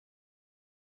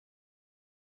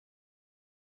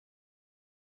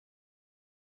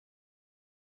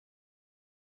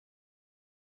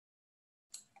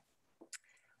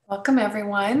Welcome,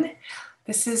 everyone.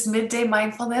 This is Midday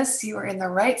Mindfulness. You are in the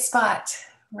right spot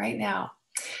right now.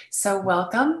 So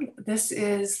welcome. This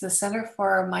is the Center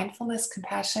for Mindfulness,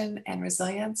 Compassion, and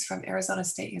Resilience from Arizona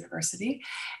State University.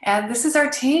 And this is our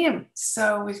team.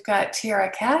 So we've got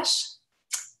Tiara Cash,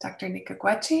 Dr. Nika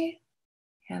Guechi,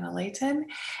 Hannah Layton,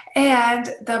 and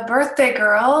the birthday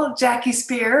girl, Jackie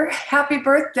Spear. Happy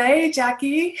birthday,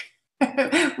 Jackie.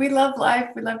 We love life.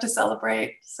 We love to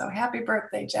celebrate. So happy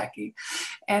birthday, Jackie.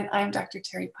 And I'm Dr.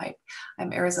 Terry Pipe.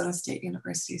 I'm Arizona State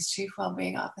University's Chief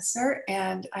Wellbeing Officer,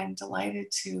 and I'm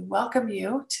delighted to welcome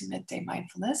you to Midday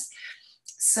Mindfulness.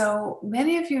 So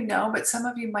many of you know, but some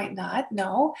of you might not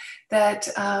know, that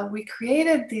we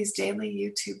created these daily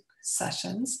YouTube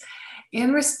sessions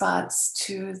in response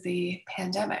to the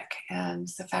pandemic and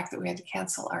the fact that we had to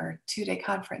cancel our 2-day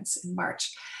conference in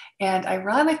March. And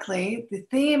ironically, the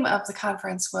theme of the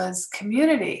conference was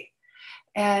community.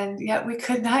 And yet we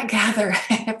could not gather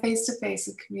face-to-face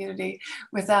in community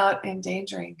without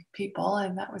endangering people.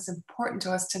 And that was important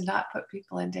to us to not put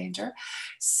people in danger.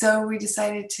 So we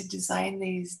decided to design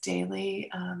these daily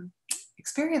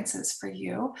experiences for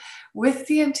you with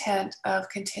the intent of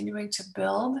continuing to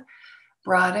build,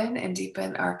 broaden, and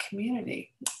deepen our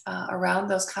community around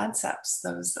those concepts,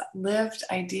 those lived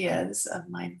ideas of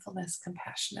mindfulness,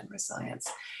 compassion, and resilience.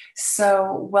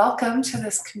 So welcome to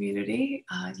this community.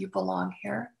 You belong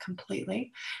here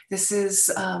completely. This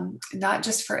is not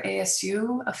just for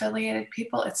ASU affiliated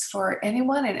people, it's for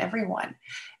anyone and everyone.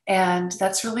 And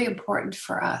that's really important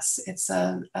for us. It's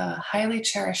a highly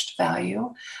cherished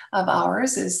value of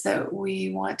ours, is that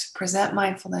we want to present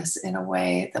mindfulness in a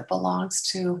way that belongs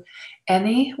to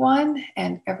anyone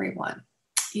and everyone,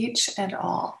 each and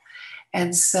all.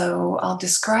 And so I'll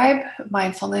describe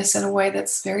mindfulness in a way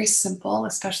that's very simple,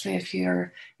 especially if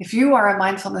you are a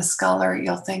mindfulness scholar,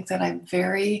 you'll think that I'm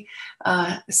very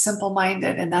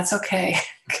simple-minded, and that's okay,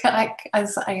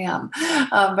 as I am.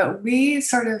 But we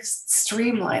sort of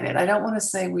streamline it. I don't want to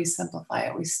say we simplify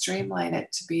it. We streamline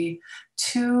it to be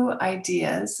 2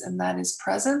 ideas, and that is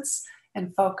presence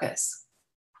and focus.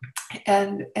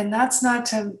 And that's not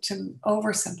to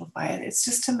oversimplify it. It's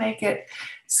just to make it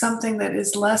something that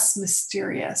is less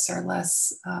mysterious or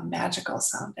less magical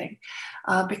sounding,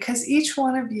 because each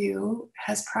one of you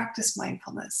has practiced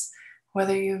mindfulness,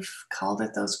 whether you've called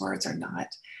it those words or not.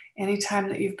 Anytime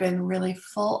that you've been really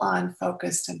full on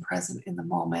focused and present in the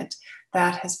moment,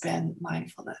 that has been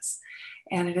mindfulness.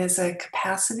 And it is a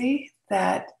capacity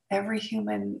that every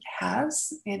human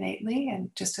has innately and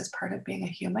just as part of being a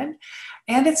human.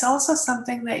 And it's also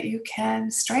something that you can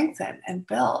strengthen and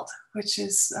build, which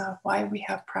is why we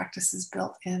have practices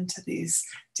built into these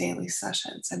daily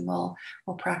sessions. And we'll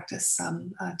practice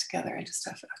some together in just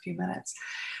a few minutes.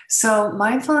 So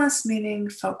mindfulness meaning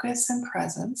focus and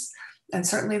presence. And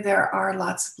certainly there are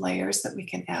lots of layers that we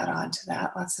can add on to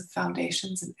that, lots of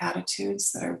foundations and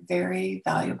attitudes that are very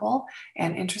valuable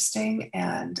and interesting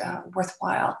and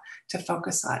worthwhile to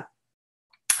focus on.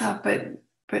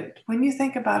 But when you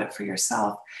think about it for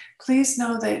yourself, please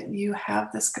know that you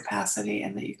have this capacity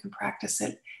and that you can practice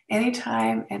it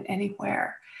anytime and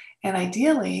anywhere. And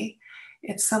ideally,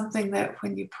 it's something that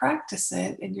when you practice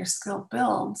it and your skill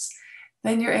builds,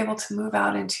 then you're able to move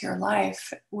out into your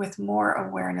life with more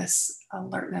awareness,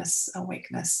 alertness,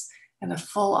 awakeness, and a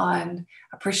full-on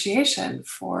appreciation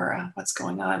for what's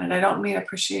going on. And I don't mean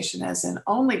appreciation as in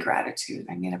only gratitude.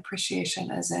 I mean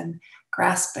appreciation as in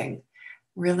grasping,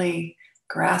 really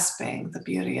grasping the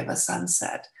beauty of a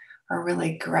sunset, or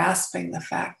really grasping the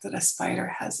fact that a spider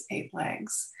has 8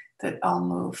 legs that all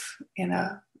move in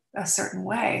a certain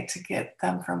way to get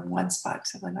them from one spot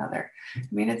to another. I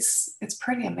mean, it's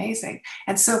pretty amazing.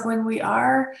 And so when we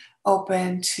are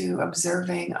open to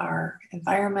observing our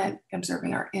environment,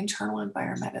 observing our internal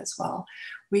environment as well,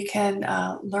 we can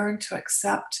learn to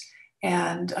accept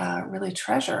and really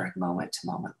treasure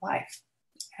moment-to-moment life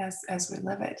as we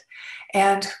live it.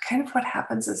 And kind of what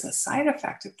happens as a side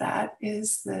effect of that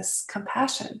is this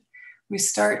compassion. We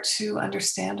start to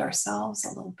understand ourselves a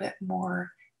little bit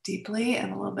more deeply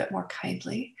and a little bit more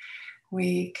kindly.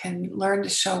 We can learn to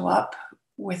show up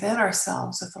within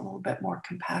ourselves with a little bit more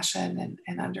compassion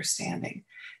and understanding,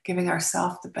 giving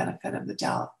ourselves the benefit of the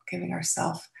doubt, giving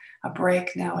ourselves a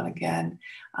break now and again.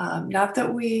 Not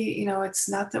that we, it's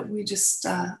not that we just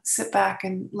sit back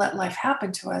and let life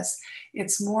happen to us.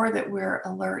 It's more that we're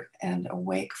alert and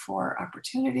awake for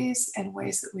opportunities and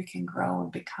ways that we can grow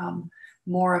and become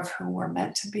more of who we're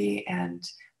meant to be, and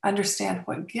understand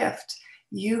what gift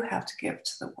you have to give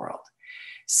to the world.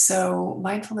 So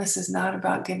mindfulness is not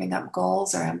about giving up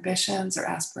goals or ambitions or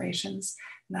aspirations,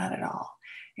 not at all.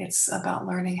 It's about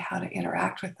learning how to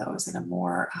interact with those in a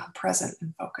more present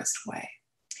and focused way.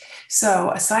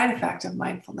 So a side effect of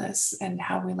mindfulness and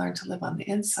how we learn to live on the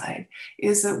inside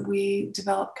is that we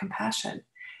develop compassion.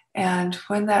 And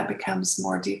when that becomes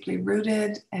more deeply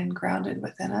rooted and grounded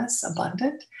within us,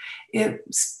 abundant, it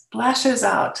splashes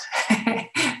out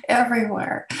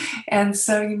everywhere. And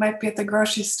so you might be at the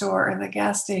grocery store or the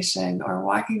gas station or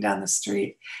walking down the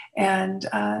street, and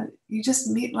you just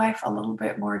meet life a little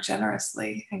bit more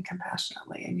generously and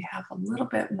compassionately, and you have a little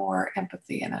bit more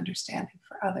empathy and understanding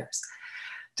for others.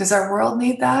 Does our world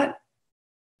need that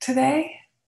today?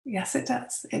 Yes, it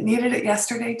does. It needed it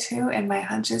yesterday too, and my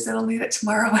hunch is it'll need it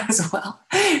tomorrow as well.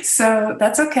 So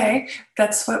that's okay.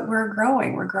 That's what we're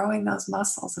growing. We're growing those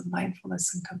muscles of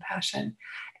mindfulness and compassion.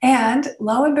 And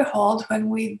lo and behold, when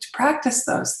we practice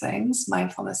those things,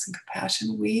 mindfulness and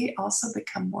compassion, we also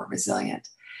become more resilient.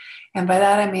 And by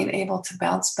that, I mean able to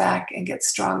bounce back and get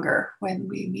stronger when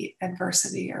we meet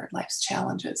adversity or life's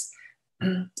challenges.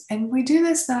 And we do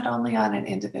this not only on an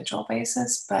individual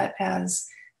basis, but as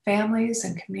families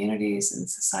and communities and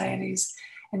societies,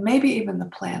 and maybe even the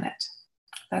planet.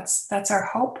 That's our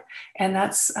hope, and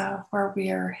that's where we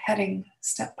are heading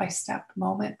step by step,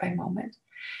 moment by moment.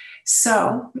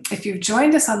 So if you've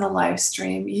joined us on the live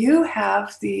stream, you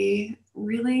have the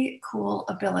really cool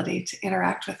ability to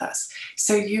interact with us.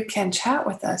 So you can chat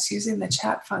with us using the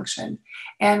chat function,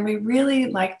 and we really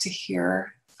like to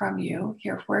hear from you,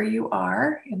 hear where you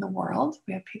are in the world.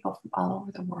 We have people from all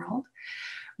over the world.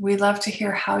 We love to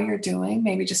hear how you're doing,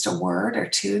 maybe just a word or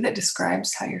two that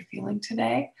describes how you're feeling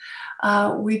today.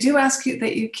 We do ask you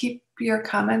that you keep your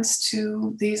comments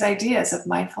to these ideas of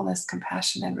mindfulness,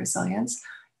 compassion, and resilience,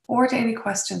 or to any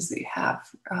questions that you have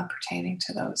pertaining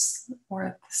to those, or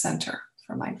at the Center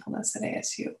for Mindfulness at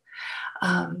ASU.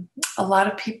 A lot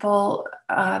of people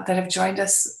that have joined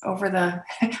us over the,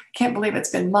 I can't believe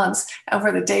it's been months,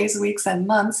 over the days, weeks, and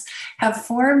months, have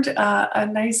formed a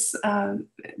nice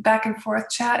back and forth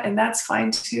chat, and that's fine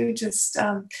too. Just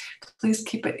please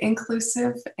keep it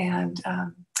inclusive and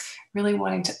really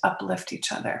wanting to uplift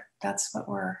each other. That's what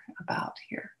we're about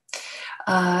here.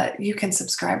 You can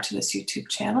subscribe to this YouTube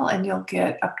channel, and you'll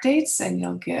get updates and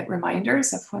you'll get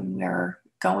reminders of when we're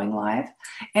going live.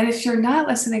 And if you're not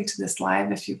listening to this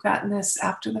live, if you've gotten this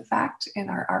after the fact in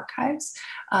our archives,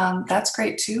 that's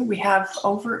great too. We have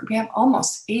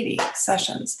almost 80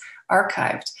 sessions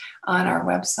archived on our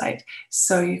website,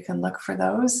 so you can look for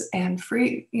those and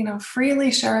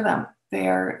freely share them. They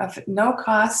are of no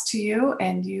cost to you,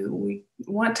 and we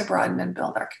want to broaden and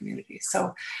build our community.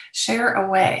 So share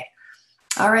away.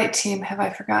 All right, team, have I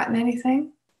forgotten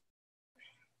anything?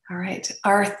 All right,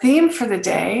 our theme for the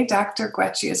day, Dr.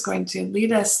 Guecci is going to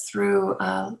lead us through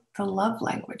the love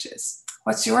languages.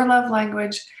 What's your love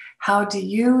language? How do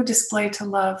you display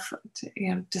love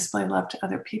to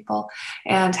other people,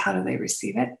 and how do they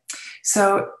receive it?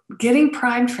 So getting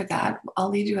primed for that, I'll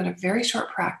lead you in a very short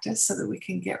practice so that we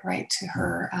can get right to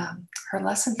her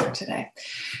lesson for today.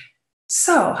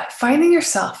 So finding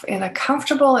yourself in a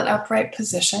comfortable and upright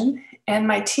position. And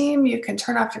my team, you can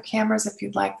turn off your cameras if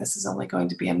you'd like. This is only going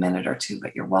to be a minute or two,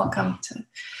 but you're welcome to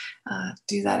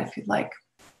do that if you'd like.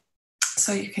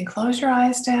 So you can close your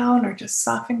eyes down or just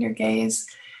soften your gaze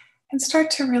and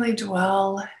start to really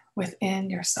dwell within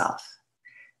yourself.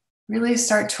 Really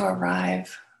start to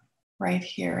arrive right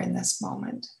here in this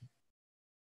moment.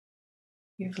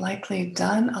 You've likely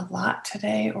done a lot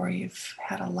today, or you've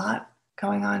had a lot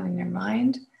going on in your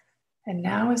mind. And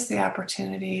now is the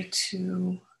opportunity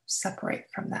to separate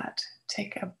from that.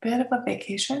 Take a bit of a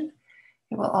vacation.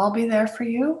 It will all be there for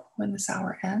you when this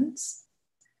hour ends.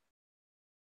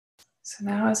 So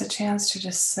now is a chance to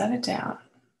just set it down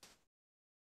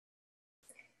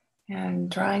and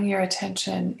drawing your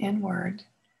attention inward,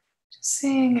 just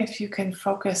seeing if you can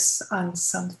focus on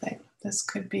something. This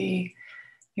could be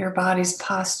your body's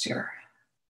posture.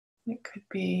 It could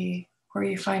be where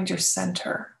you find your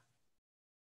center.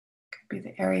 It could be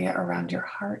the area around your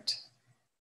heart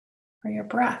or your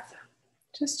breath.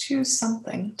 Just choose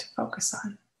something to focus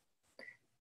on.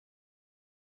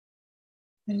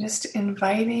 And just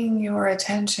inviting your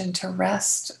attention to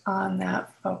rest on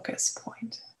that focus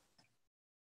point.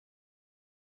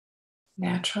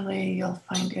 Naturally, you'll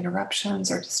find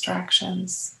interruptions or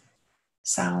distractions,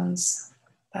 sounds.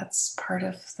 That's part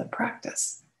of the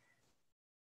practice.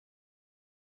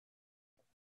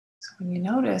 So when you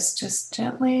notice, just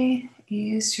gently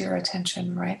ease your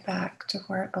attention right back to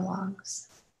where it belongs.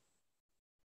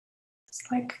 It's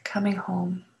like coming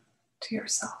home to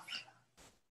yourself.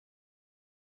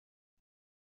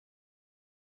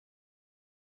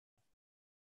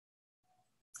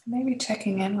 Maybe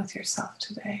checking in with yourself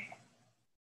today.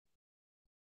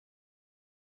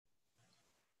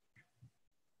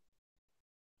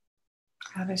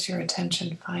 How does your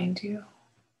attention find you?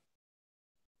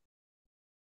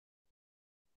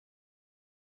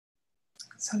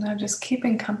 So now just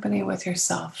keeping company with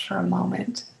yourself for a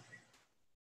moment.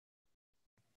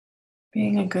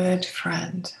 Being a good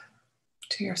friend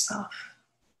to yourself.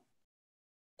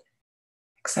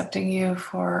 Accepting you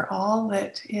for all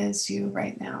that is you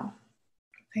right now.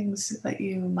 Things that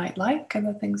you might like and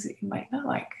the things that you might not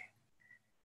like.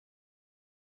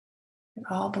 It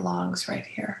all belongs right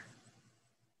here.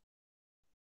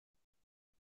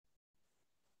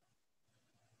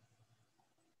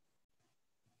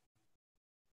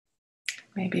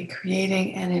 Maybe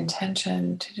creating an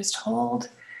intention to just hold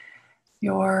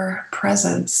your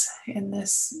presence in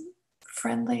this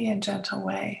friendly and gentle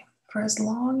way for as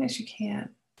long as you can.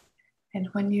 And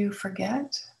when you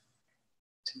forget,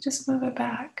 to just move it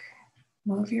back.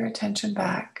 Move your attention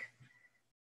back.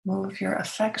 Move your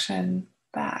affection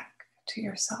back to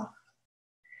yourself.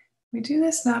 We do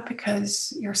this not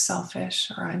because you're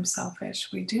selfish or I'm selfish.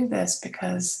 We do this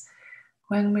because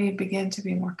when we begin to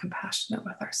be more compassionate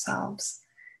with ourselves,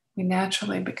 we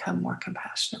naturally become more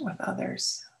compassionate with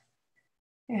others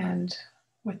and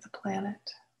with the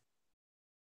planet.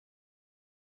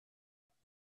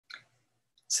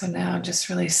 So now just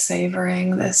really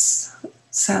savoring this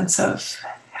sense of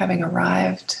having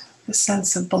arrived, the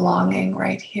sense of belonging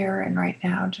right here and right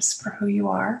now, just for who you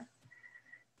are.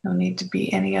 No need to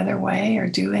be any other way or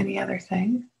do any other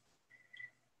thing.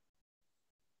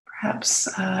 Perhaps,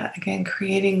 again,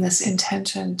 creating this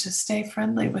intention to stay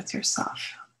friendly with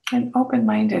yourself and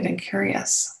open-minded and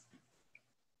curious.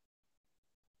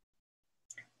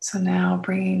 So now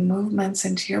bringing movements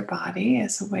into your body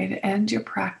as a way to end your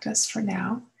practice for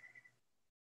now.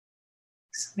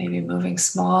 So maybe moving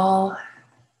small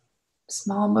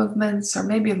movements or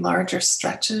maybe larger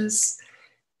stretches.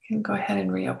 You can go ahead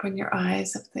and reopen your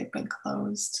eyes if they've been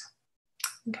closed.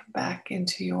 And come back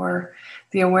into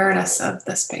the awareness of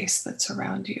the space that's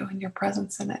around you and your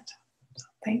presence in it. So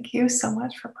thank you so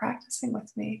much for practicing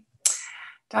with me.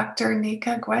 Dr.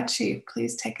 Nika Guecci,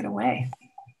 please take it away.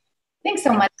 Thanks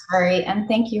so much, Gary, and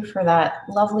thank you for that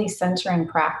lovely centering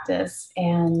practice.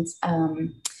 And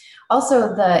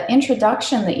also the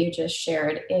introduction that you just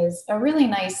shared is a really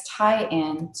nice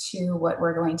tie-in to what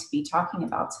we're going to be talking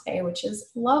about today, which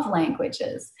is love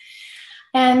languages.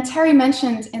 And Terry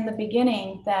mentioned in the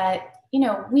beginning that,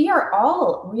 we are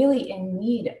all really in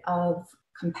need of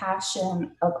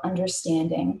compassion, of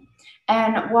understanding.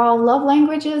 And while love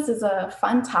languages is a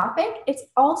fun topic, it's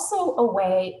also a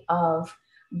way of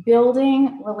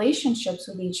building relationships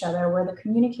with each other where the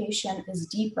communication is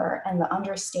deeper and the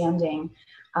understanding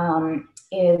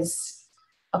is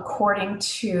according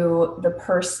to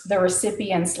the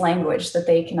recipient's language, that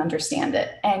they can understand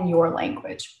it, and your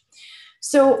language.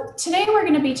 So today we're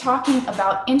going to be talking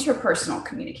about interpersonal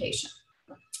communication.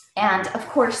 And of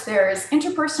course, there's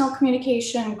interpersonal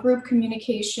communication, group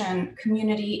communication,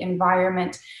 community,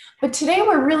 environment. But today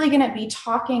we're really going to be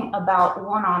talking about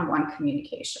one-on-one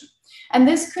communication. And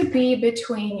this could be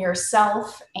between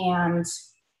yourself and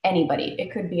anybody.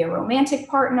 It could be a romantic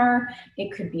partner,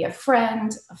 it could be a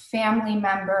friend, a family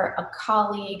member, a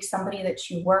colleague, somebody that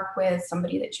you work with,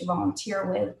 somebody that you volunteer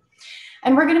with.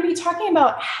 And we're going to be talking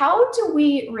about how do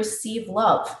we receive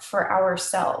love for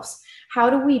ourselves?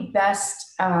 How do we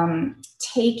best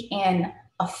take in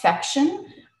affection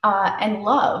and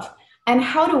love? And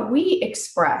how do we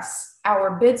express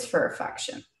our bids for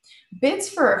affection? Bids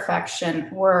for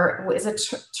affection is a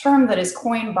term that is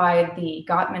coined by the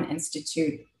Gottman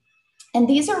Institute. And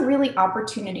these are really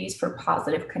opportunities for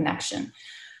positive connection.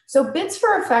 So bids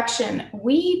for affection,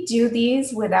 we do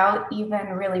these without even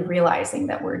really realizing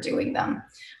that we're doing them.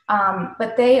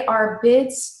 But they are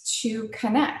bids to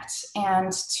connect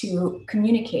and to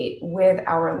communicate with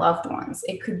our loved ones.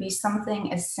 It could be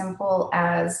something as simple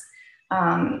as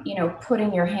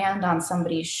putting your hand on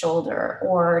somebody's shoulder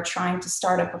or trying to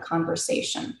start up a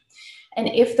conversation. And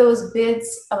if those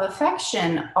bids of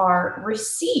affection are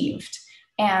received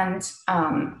and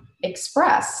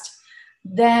expressed,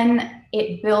 then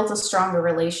it builds a stronger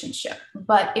relationship.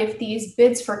 But if these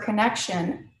bids for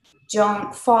connection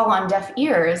don't fall on deaf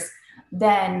ears,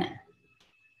 then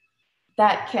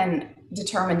that can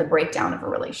determine the breakdown of a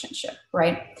relationship,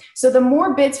 right? So the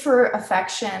more bids for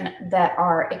affection that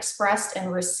are expressed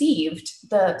and received,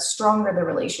 the stronger the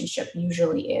relationship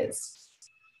usually is.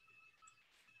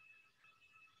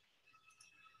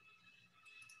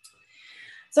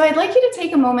 So I'd like you to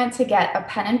take a moment to get a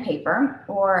pen and paper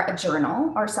or a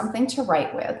journal or something to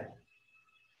write with.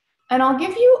 And I'll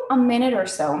give you a minute or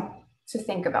so to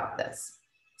think about this.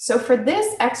 So for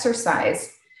this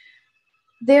exercise,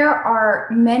 There are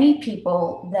many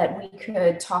people that we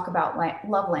could talk about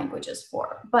love languages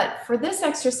for, but for this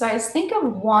exercise, think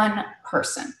of one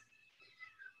person.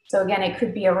 So again, it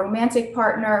could be a romantic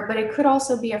partner, but it could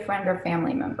also be a friend or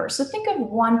family member. So think of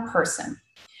one person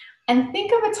and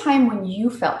think of a time when you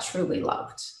felt truly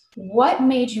loved. What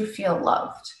made you feel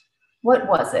loved? What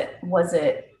was it? Was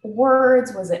it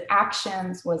words? Was it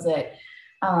actions? Was it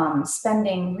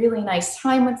spending really nice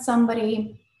time with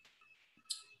somebody?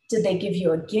 Did they give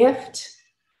you a gift?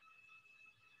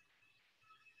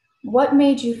 What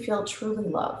made you feel truly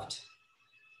loved?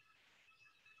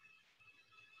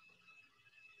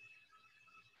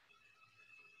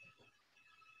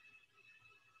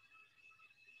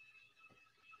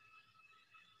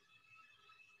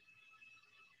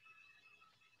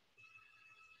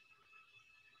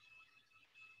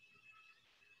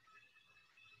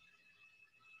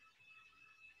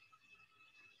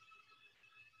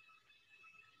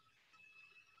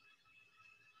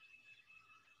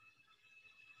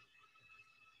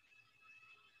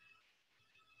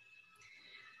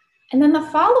 And then the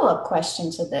follow-up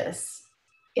question to this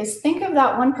is think of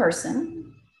that one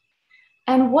person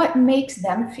and what makes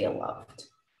them feel loved.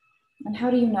 And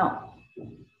how do you know?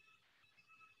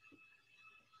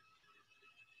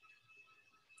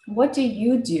 What do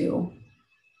you do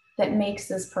that makes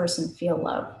this person feel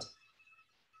loved?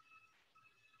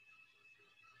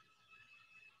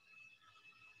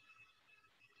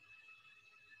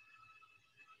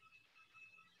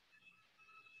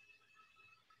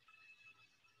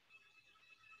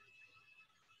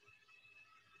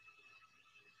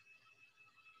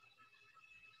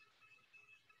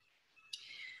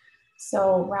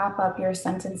 So wrap up your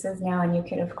sentences now, and you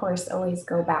could, of course, always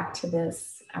go back to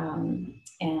this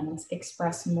and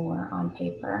express more on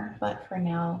paper. But for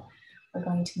now, we're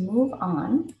going to move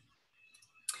on.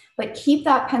 But keep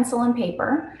that pencil and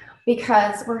paper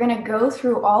because we're going to go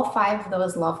through all 5 of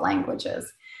those love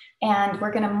languages. And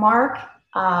we're going to mark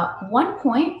 1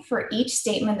 point for each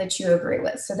statement that you agree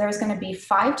with. So there's going to be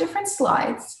 5 different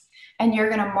slides. And you're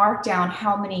going to mark down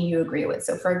how many you agree with.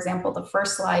 So for example, the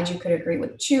first slide, you could agree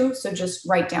with 2. So just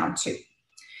write down 2.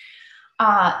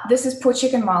 This is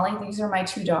Puchik and Molly. These are my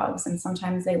 2 dogs. And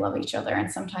sometimes they love each other.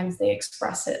 And sometimes they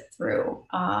express it through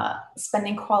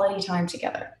spending quality time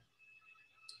together.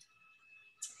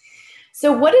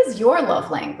 So what is your love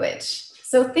language?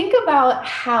 So think about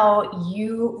how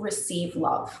you receive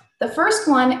love. The first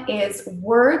one is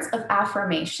words of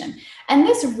affirmation. And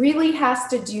this really has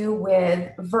to do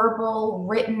with verbal,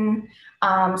 written,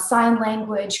 sign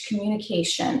language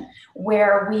communication,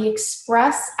 where we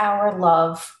express our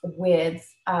love with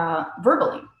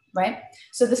verbally, right?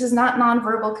 So this is not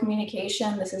nonverbal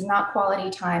communication. This is not quality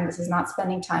time. This is not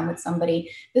spending time with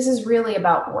somebody. This is really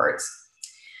about words.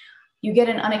 You get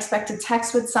an unexpected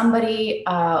text with somebody,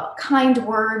 kind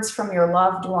words from your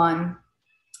loved one,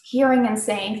 hearing and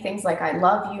saying things like, I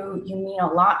love you, you mean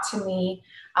a lot to me,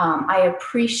 I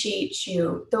appreciate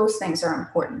you. Those things are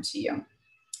important to you.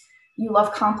 You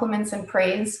love compliments and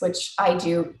praise, which I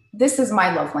do. This is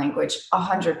my love language,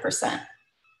 100%,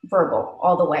 verbal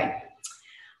all the way.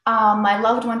 My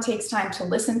loved one takes time to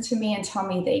listen to me and tell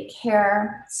me they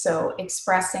care, so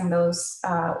expressing those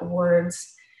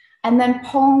words. And then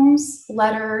poems,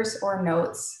 letters, or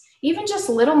notes, even just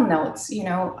little notes, you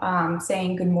know,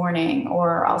 saying good morning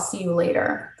or I'll see you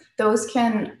later. Those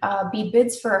can be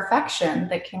bids for affection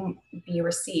that can be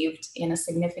received in a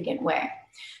significant way.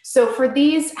 So for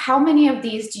these, how many of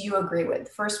these do you agree with?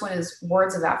 The first one is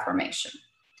words of affirmation.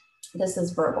 This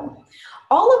is verbal.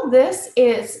 All of this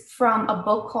is from a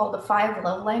book called The 5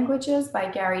 Love Languages by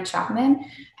Gary Chapman,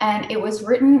 and it was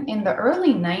written in the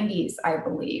early 90s, I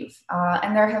believe.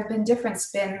 And there have been different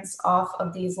spins off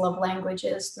of these love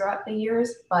languages throughout the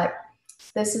years, but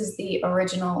this is the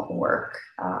original work.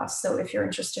 So if you're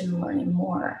interested in learning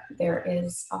more, there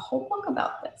is a whole book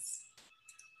about this.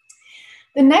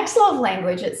 The next love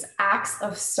language is acts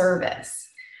of service.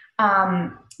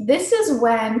 This is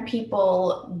when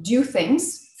people do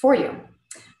things for you.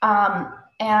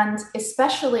 And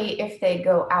especially if they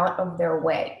go out of their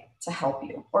way to help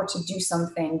you or to do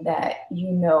something that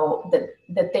you know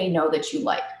that they know that you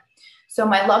like. So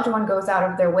my loved one goes out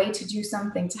of their way to do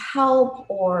something to help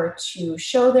or to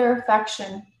show their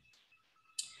affection.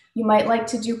 You might like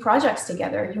to do projects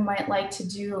together. You might like to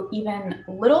do even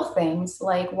little things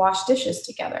like wash dishes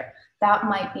together. That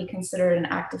might be considered an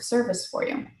act of service for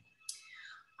you.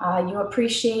 You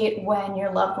appreciate when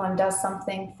your loved one does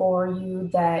something for you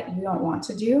that you don't want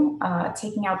to do,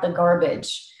 taking out the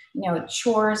garbage, you know,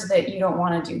 chores that you don't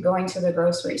want to do, going to the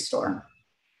grocery store.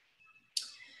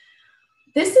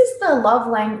 This is the love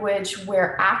language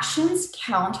where actions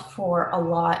count for a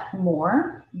lot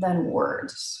more than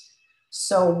words.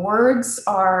 So words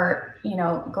are,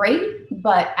 great,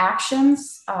 but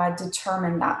actions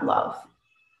determine that love.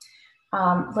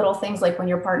 Little things like when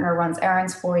your partner runs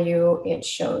errands for you, it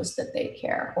shows that they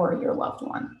care, or your loved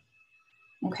one.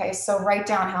 Okay, so write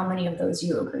down how many of those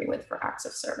you agree with for acts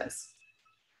of service.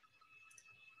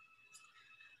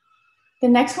 The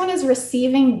next one is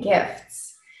receiving gifts.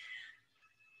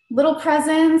 Little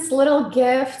presents, little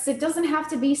gifts. It doesn't have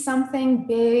to be something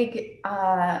big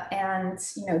and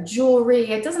jewelry.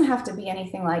 It doesn't have to be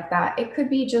anything like that. It could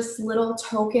be just little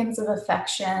tokens of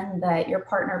affection that your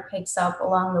partner picks up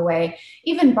along the way.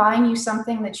 Even buying you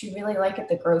something that you really like at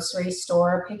the grocery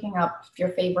store, picking up your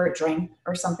favorite drink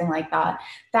or something like that.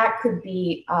 That could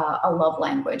be a love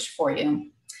language for you.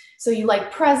 So you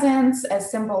like presents as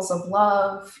symbols of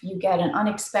love. You get an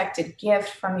unexpected gift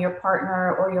from your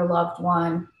partner or your loved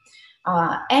one.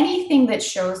 Anything that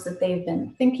shows that they've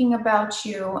been thinking about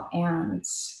you and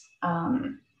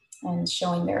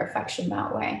showing their affection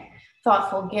that way.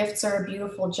 Thoughtful gifts are a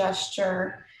beautiful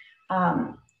gesture.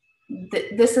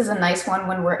 This is a nice one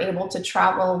when we're able to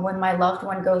travel. When my loved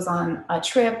one goes on a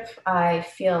trip, I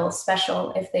feel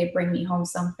special if they bring me home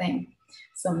something,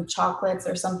 some chocolates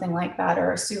or something like that,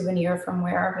 or a souvenir from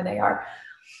wherever they are.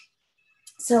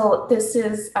 So this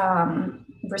is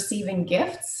receiving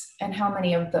gifts, and how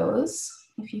many of those,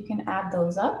 if you can add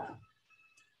those up.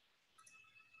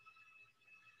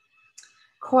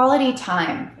 Quality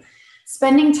time,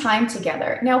 spending time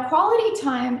together. Now, quality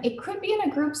time, it could be in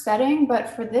a group setting, but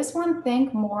for this one,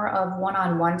 think more of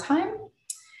one-on-one time.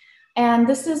 And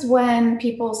this is when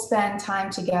people spend time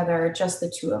together, just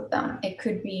the two of them. It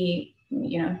could be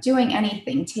doing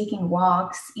anything, taking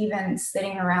walks, even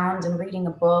sitting around and reading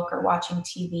a book or watching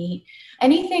TV,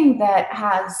 anything that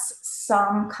has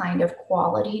some kind of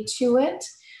quality to it,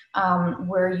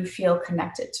 where you feel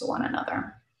connected to one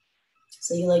another.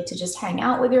 So you like to just hang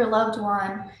out with your loved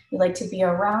one, you like to be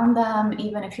around them,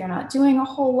 even if you're not doing a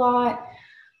whole lot.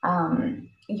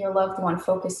 Your loved one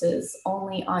focuses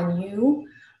only on you.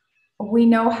 We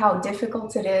know how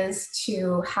difficult it is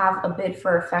to have a bid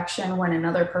for affection when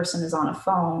another person is on a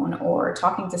phone or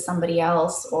talking to somebody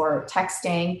else or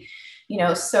texting,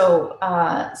 so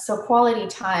quality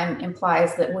time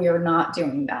implies that we are not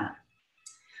doing that.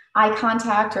 Eye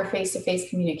contact or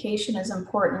face-to-face communication is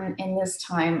important in this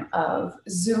time of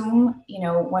Zoom.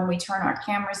 When we turn our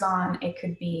cameras on, it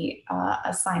could be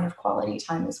a sign of quality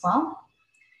time as well.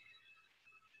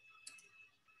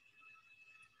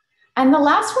 And the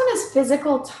last one is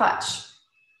physical touch,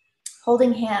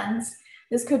 holding hands.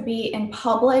 This could be in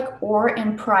public or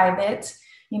in private.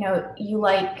 You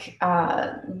like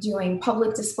doing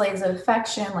public displays of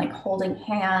affection, like holding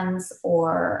hands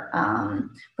or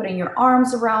putting your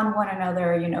arms around one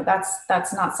another.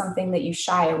 That's not something that you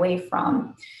shy away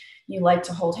from. You like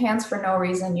to hold hands for no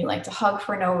reason. You like to hug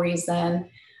for no reason.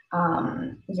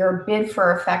 Your bid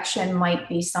for affection might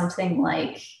be something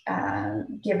like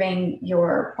giving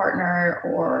your partner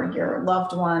or your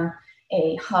loved one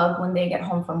a hug when they get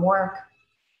home from work,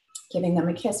 giving them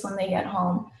a kiss when they get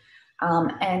home.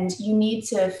 And you need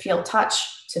to feel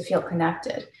touch to feel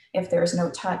connected. If there's no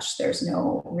touch, there's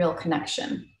no real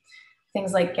connection.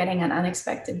 Things like getting an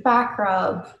unexpected back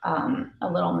rub,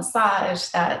 a little massage,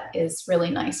 that is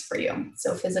really nice for you.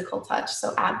 So physical touch,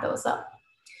 so add those up.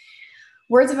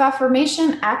 Words of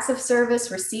affirmation, acts of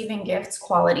service, receiving gifts,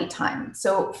 quality time.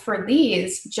 So for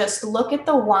these, just look at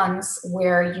the ones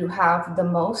where you have the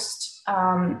most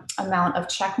amount of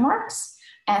check marks,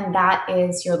 and that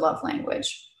is your love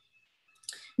language.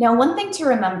 Now, one thing to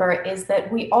remember is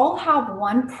that we all have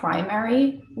one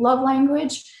primary love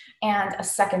language and a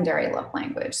secondary love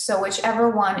language. So whichever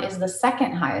one is the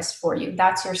second highest for you,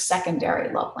 that's your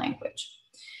secondary love language.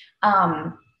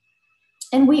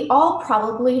 And we all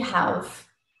probably have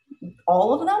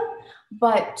all of them,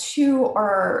 but two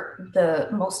are the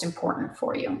most important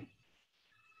for you.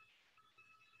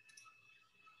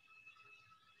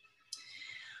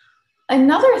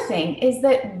 Another thing is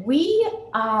that we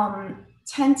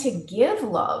tend to give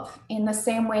love in the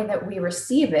same way that we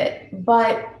receive it,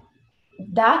 but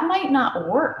that might not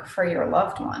work for your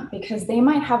loved one because they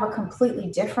might have a completely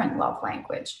different love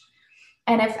language.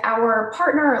 And if our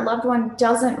partner or loved one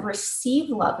doesn't receive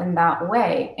love in that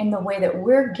way, in the way that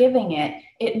we're giving it,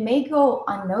 it may go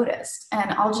unnoticed. And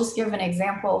I'll just give an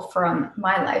example from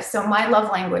my life. So my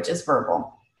love language is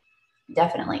verbal,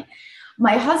 definitely.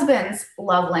 My husband's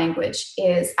love language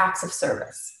is acts of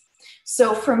service.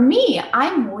 So for me,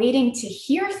 I'm waiting to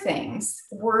hear things,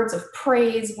 words of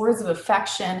praise, words of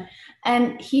affection,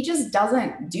 and he just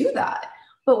doesn't do that.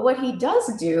 But what he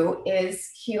does do is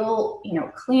he'll,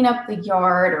 clean up the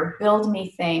yard or build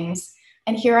me things.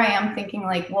 And here I am thinking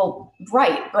like, well,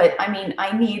 right, but I mean,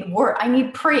 I need work, I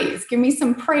need praise. Give me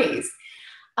some praise.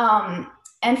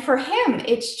 And for him,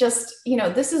 it's just,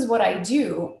 this is what I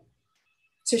do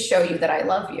to show you that I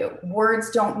love you.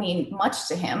 Words don't mean much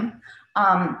to him.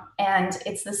 And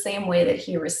it's the same way that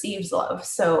he receives love.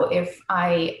 So if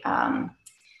I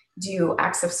do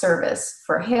acts of service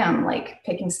for him, like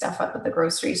picking stuff up at the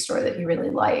grocery store that he really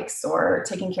likes, or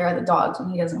taking care of the dogs when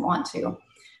he doesn't want to,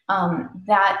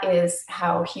 that is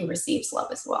how he receives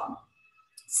love as well.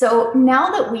 So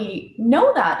now that we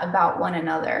know that about one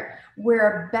another,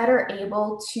 we're better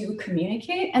able to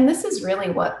communicate. And this is really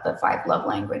what the 5 love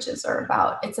languages are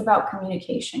about. It's about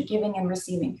communication, giving and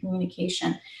receiving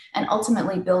communication, and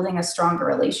ultimately building a stronger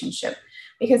relationship.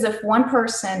 Because if one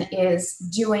person is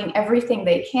doing everything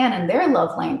they can in their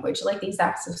love language, like these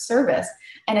acts of service,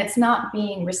 and it's not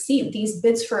being received, these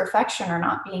bids for affection are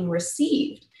not being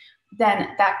received, then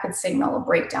that could signal a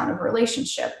breakdown of a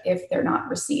relationship if they're not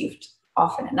received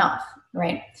often enough,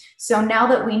 right? So now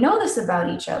that we know this about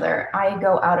each other, I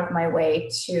go out of my way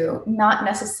to not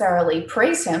necessarily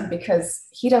praise him because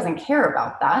he doesn't care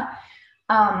about that,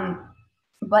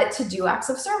 but to do acts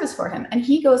of service for him. And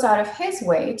he goes out of his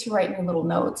way to write me little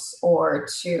notes or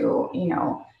to,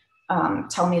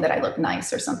 tell me that I look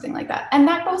nice or something like that. And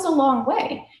that goes a long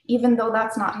way, even though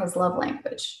that's not his love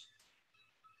language.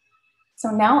 So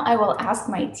now I will ask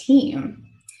my team,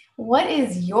 what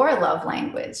is your love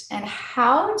language and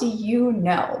how do you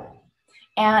know?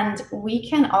 And we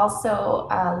can also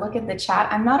look at the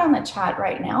chat. I'm not on the chat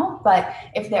right now, but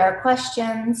if there are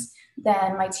questions,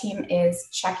 then my team is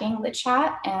checking the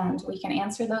chat and we can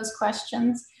answer those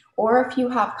questions. Or if you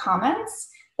have comments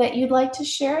that you'd like to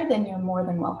share, then you're more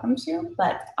than welcome to.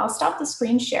 But I'll stop the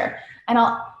screen share and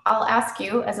I'll ask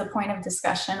you as a point of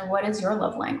discussion, what is your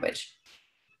love language?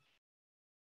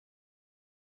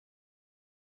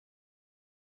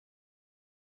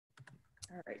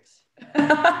 All right.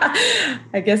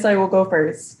 I guess I will go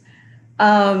first.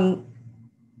 So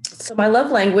my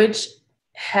love language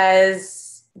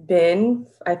has been,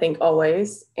 I think,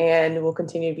 always, and will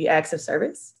continue to be acts of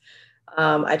service.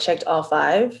 I checked all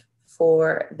 5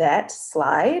 for that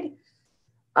slide.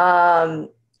 And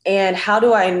how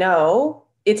do I know?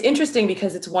 It's interesting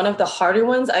because it's one of the harder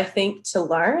ones, I think, to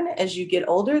learn as you get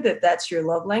older, that that's your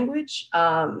love language.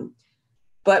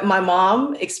 But my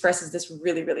mom expresses this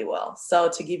really, really well. So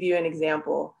to give you an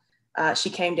example, she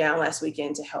came down last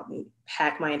weekend to help me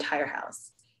pack my entire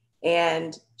house.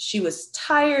 And she was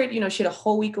tired, she had a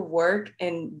whole week of work,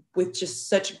 and with just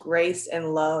such grace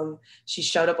and love, she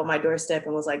showed up on my doorstep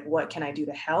and was like, what can I do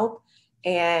to help?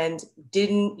 And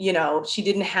she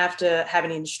didn't have to have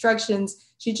any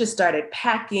instructions. She just started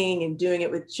packing and doing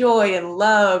it with joy and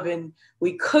love. And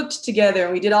we cooked together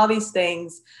and we did all these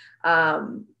things.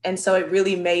 And so it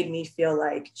really made me feel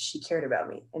like she cared about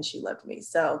me and she loved me.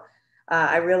 So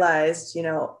I realized,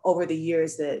 over the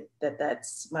years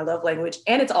that's my love language,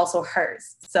 and it's also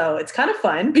hers. So it's kind of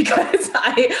fun because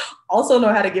I also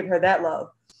know how to give her that love.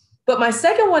 But my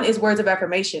second one is words of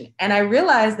affirmation. And I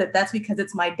realized that that's because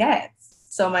it's my dad's.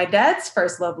 So my dad's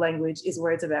first love language is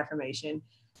words of affirmation.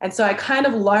 And so I kind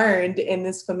of learned in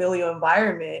this familial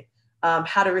environment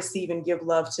how to receive and give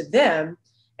love to them.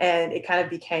 And it kind of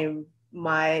became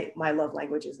my love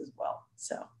languages as well.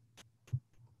 So.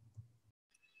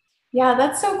 Yeah,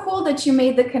 that's so cool that you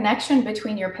made the connection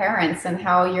between your parents and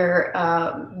how your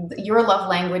love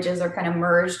languages are kind of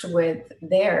merged with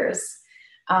theirs.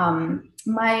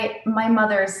 My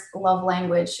mother's love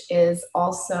language is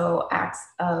also acts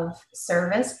of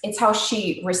service. It's how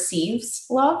she receives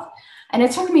love, and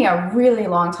it took me a really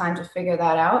long time to figure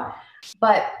that out.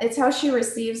 But it's how she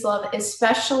receives love,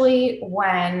 especially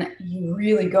when you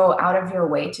really go out of your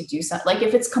way to do something. Like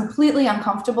if it's completely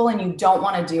uncomfortable and you don't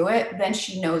want to do it, then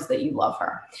she knows that you love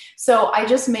her. So I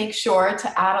just make sure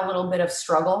to add a little bit of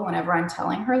struggle whenever I'm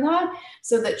telling her that,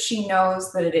 so that she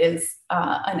knows that it is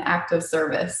an act of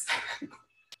service.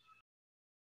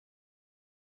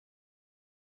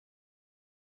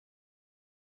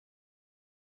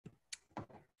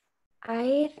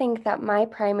 I think that my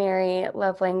primary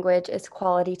love language is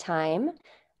quality time.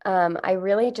 I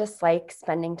really just like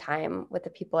spending time with the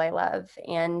people I love.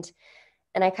 And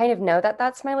I kind of know that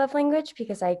that's my love language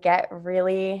because I get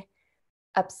really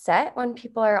upset when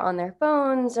people are on their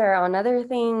phones or on other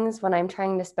things. When I'm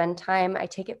trying to spend time, I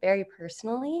take it very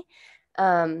personally,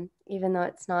 even though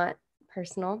it's not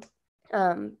personal.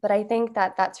 But I think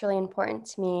that that's really important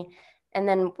to me. And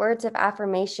then words of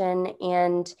affirmation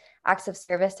and acts of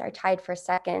service are tied for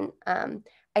second.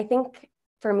 I think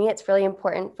for me, it's really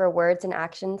important for words and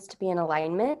actions to be in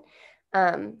alignment.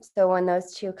 So when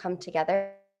those two come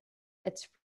together,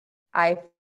 I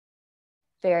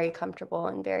very comfortable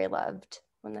and very loved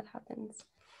when that happens.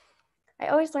 I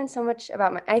always learn so much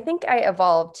about I think I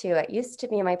evolved too. It used to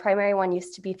be, my primary one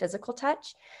used to be physical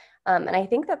touch. And I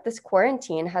think that this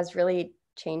quarantine has really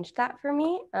changed that for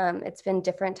me. It's been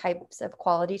different types of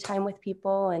quality time with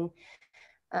people. And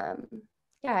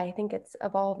yeah, I think it's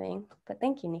evolving. But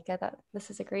thank you, Nika. This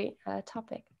is a great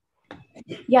topic.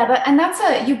 Yeah,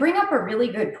 and you bring up a really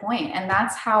good point, and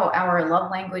that's how our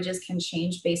love languages can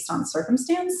change based on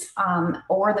circumstance,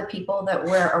 or the people that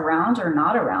we're around or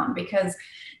not around, because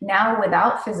now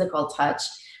without physical touch,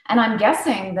 and I'm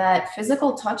guessing that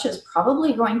physical touch is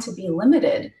probably going to be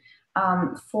limited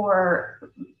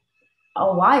for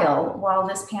a while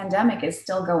this pandemic is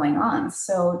still going on.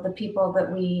 So the people that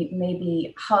we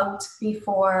maybe hugged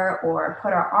before or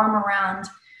put our arm around,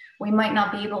 we might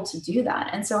not be able to do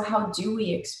that. And so how do we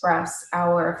express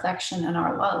our affection and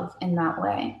our love in that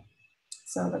way?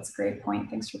 So that's a great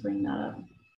point. Thanks for bringing that up.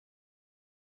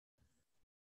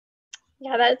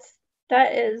 Yeah,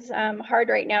 that is hard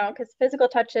right now, because physical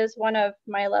touch is one of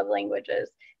my love languages.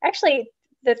 Actually,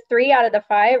 the 3 out of the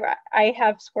 5, I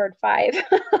have scored 5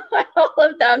 on all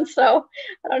of them. So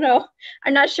I don't know.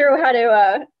 I'm not sure how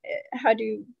to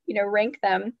rank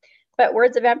them. But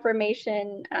words of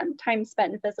affirmation, time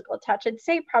spent in physical touch, I'd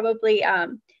say probably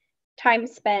time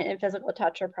spent in physical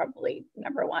touch are probably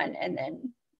number 1, and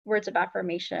then words of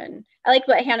affirmation. I like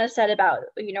what Hannah said about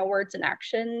words and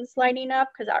actions lining up,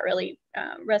 because that really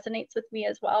resonates with me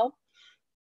as well.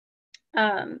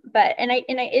 But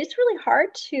it's really hard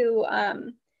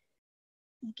to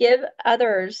give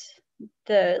others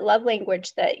the love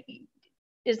language that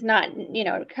is not,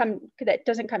 that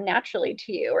doesn't come naturally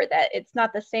to you, or that it's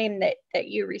not the same that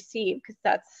you receive, because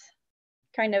that's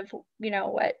kind of,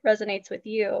 what resonates with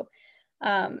you.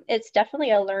 It's definitely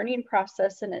a learning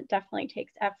process, and it definitely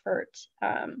takes effort.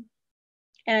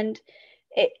 And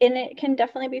it can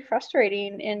definitely be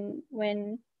frustrating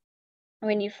when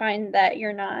you find that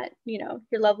you're not,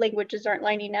 your love languages aren't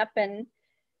lining up. And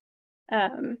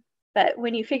but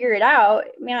when you figure it out,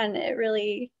 man, it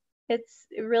really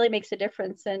makes a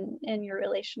difference in your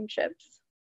relationships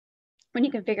when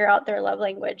you can figure out their love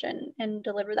language and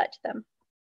deliver that to them.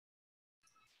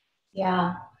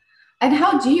 Yeah. And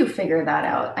how do you figure that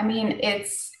out? I mean,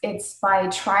 it's by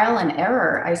trial and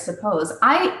error, I suppose.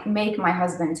 I make my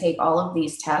husband take all of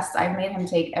these tests. I've made him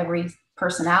take every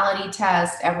personality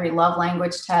test, every love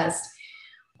language test,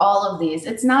 all of these.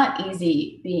 It's not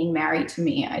easy being married to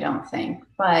me, I don't think,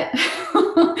 but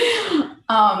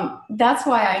that's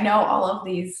why I know all of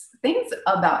these things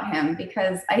about him,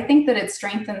 because I think that it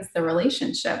strengthens the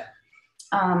relationship.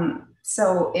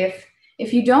 So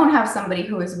if you don't have somebody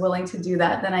who is willing to do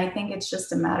that, then I think it's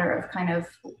just a matter of kind of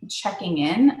checking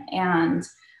in and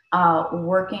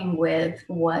working with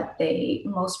what they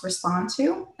most respond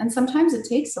to. And sometimes it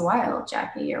takes a while,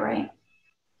 Jackie, you're right.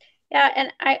 Yeah,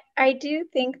 and I do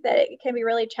think that it can be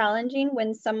really challenging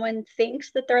when someone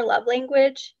thinks that their love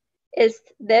language is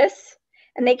this,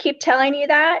 and they keep telling you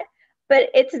that, but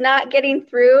it's not getting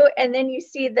through, and then you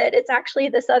see that it's actually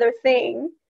this other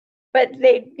thing, but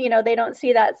they don't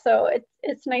see that. So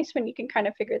it's nice when you can kind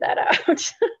of figure that out,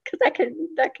 because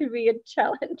that can be a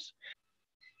challenge.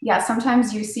 Yeah,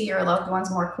 sometimes you see your loved ones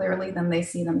more clearly than they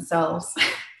see themselves.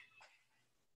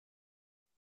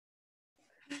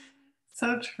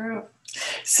 So true.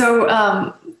 So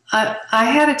I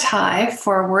had a tie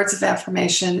for words of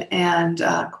affirmation and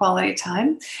quality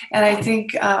time. And I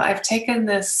think I've taken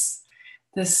this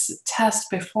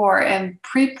test before, and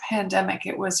pre-pandemic,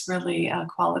 it was really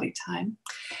quality time.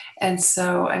 And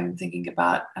so I'm thinking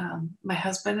about my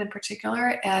husband in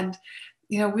particular. And,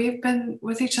 we've been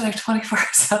with each other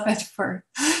 24/7 for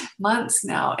months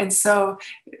now. And so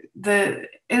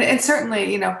and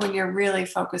certainly, when you're really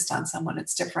focused on someone,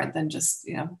 it's different than just,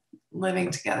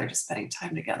 living together, just spending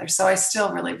time together. So I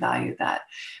still really value that.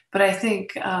 But I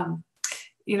think,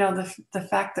 the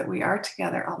fact that we are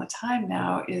together all the time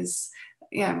now is,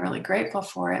 I'm really grateful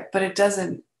for it, but it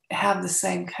doesn't have the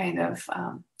same kind of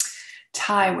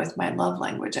tie with my love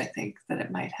language, I think, that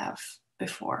it might have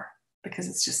before, because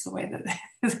it's just the way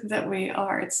that we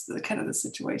are. It's kind of the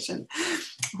situation.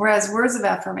 Whereas words of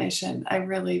affirmation, I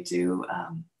really do,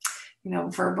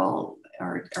 verbal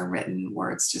or written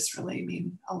words just really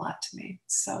mean a lot to me.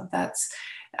 So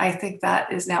I think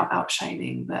that is now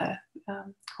outshining the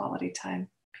quality time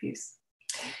piece.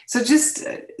 So just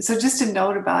a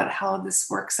note about how this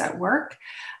works at work,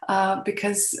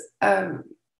 because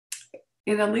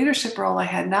in a leadership role I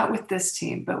had, not with this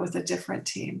team, but with a different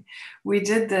team, we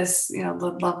did this,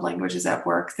 love languages at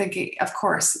work, thinking, of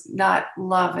course, not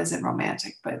love as in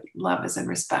romantic, but love as in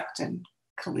respect and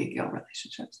collegial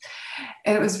relationships.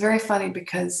 And it was very funny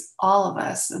because all of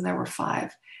us, and there were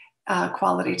 5,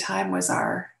 quality time was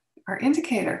our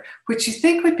indicator, which you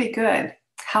think would be good.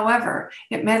 However,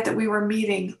 it meant that we were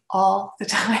meeting all the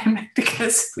time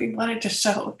because we wanted to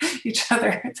show each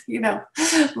other,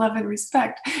 love and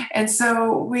respect. And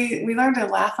so we learned to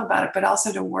laugh about it, but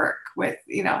also to work with,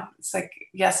 it's like,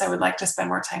 yes, I would like to spend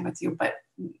more time with you, but,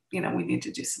 we need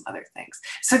to do some other things.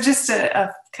 So just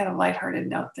a kind of lighthearted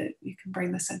note that you can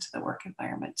bring this into the work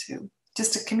environment too,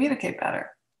 just to communicate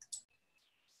better.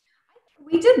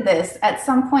 We did this at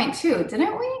some point too,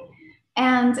 didn't we?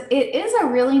 And it is a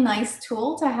really nice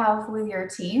tool to have with your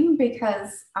team because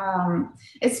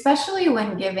especially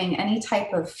when giving any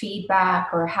type of feedback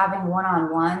or having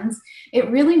one-on-ones, it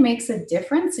really makes a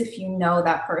difference if you know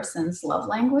that person's love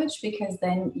language, because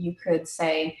then you could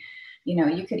say,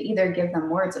 you could either give them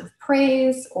words of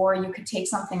praise, or you could take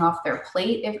something off their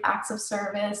plate if acts of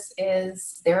service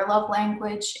is their love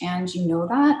language and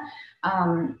that,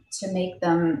 to make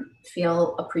them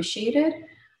feel appreciated.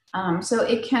 So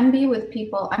it can be with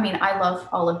people, I love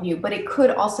all of you, but it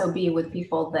could also be with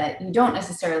people that you don't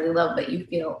necessarily love, but you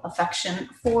feel affection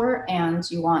for and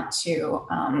you want to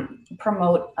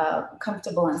promote a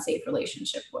comfortable and safe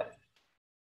relationship with.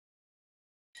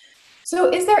 So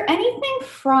is there anything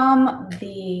from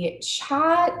the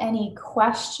chat, any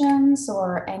questions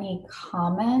or any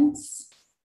comments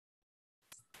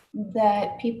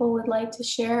that people would like to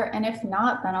share? And if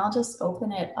not, then I'll just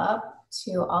open it up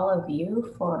to all of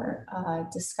you for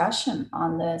discussion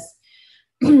on this.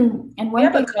 And we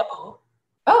have a couple.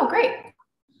 Oh, great.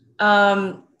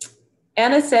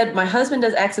 Anna said, my husband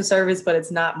does acts of service, but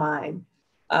it's not mine.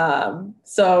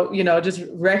 So, just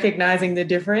recognizing the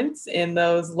difference in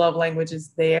those love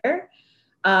languages there.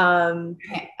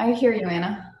 Okay, I hear you,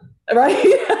 Anna. Right?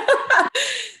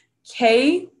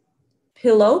 Kay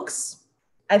Pillokes,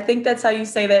 I think that's how you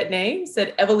say that name,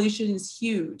 said evolution is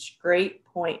huge. Great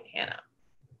point, Hannah.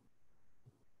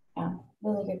 Yeah,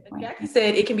 really good point. Jackie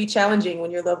said it can be challenging when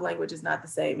your love language is not the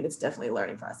same, and it's definitely a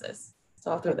learning process.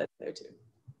 So I'll throw that there too.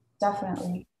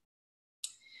 Definitely.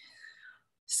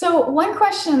 So one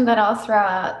question that I'll throw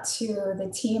out to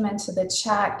the team and to the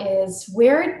chat is,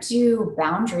 where do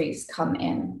boundaries come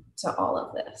in to all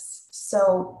of this?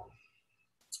 So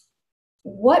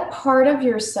what part of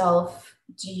yourself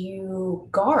do you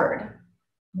guard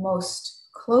most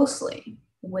closely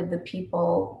with the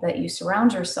people that you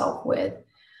surround yourself with?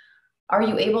 Are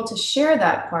you able to share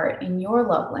that part in your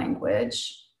love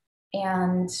language?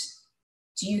 And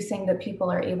do you think that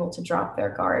people are able to drop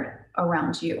their guard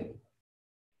around you?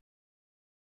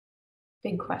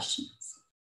 Big questions.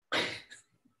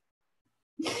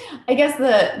 I guess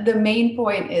the main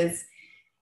point is,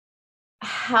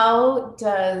 how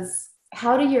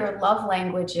do your love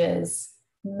languages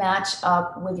match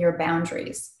up with your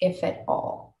boundaries, if at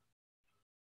all?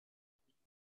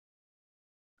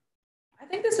 I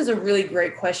think this is a really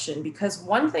great question, because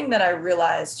one thing that I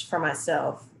realized for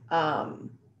myself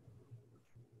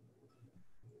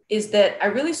is that I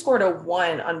really scored a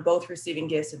 1 on both receiving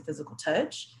gifts and physical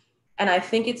touch. And I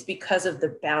think it's because of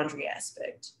the boundary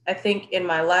aspect. I think in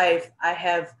my life, I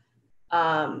have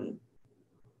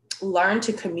learned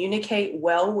to communicate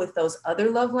well with those other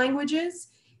love languages.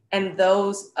 And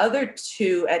those other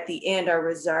 2 at the end are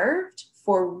reserved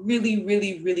for really,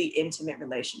 really, really intimate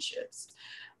relationships.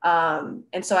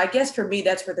 And so I guess for me,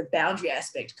 that's where the boundary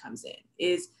aspect comes in,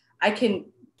 is I can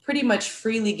pretty much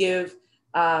freely give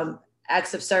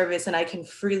acts of service, and I can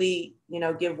freely,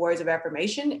 give words of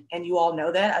affirmation. And you all know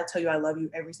that. I'll tell you I love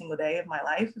you every single day of my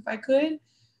life if I could.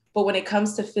 But when it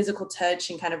comes to physical touch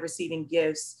and kind of receiving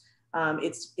gifts,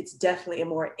 it's definitely a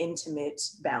more intimate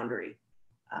boundary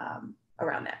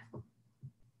around that.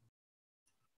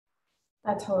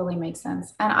 That totally makes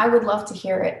sense. And I would love to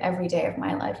hear it every day of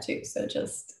my life too. So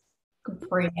just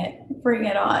bring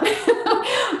it on.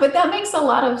 But that makes a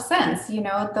lot of sense.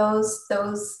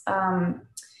 Those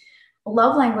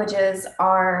love languages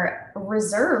are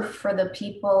reserved for the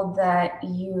people that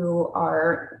you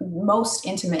are most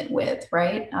intimate with,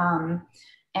 right?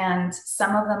 And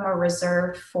some of them are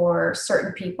reserved for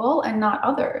certain people and not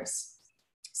others.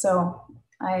 So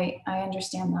I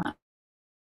understand that.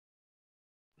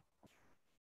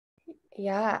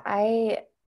 Yeah,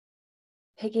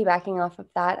 piggybacking off of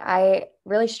that, I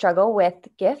really struggle with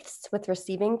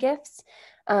receiving gifts.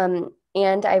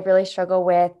 And I really struggle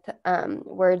with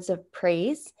words of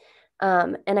praise.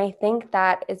 And I think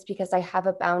that is because I have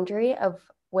a boundary of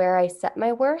where I set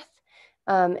my worth.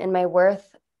 And my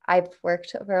worth, I've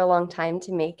worked for a long time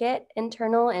to make it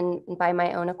internal and by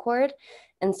my own accord.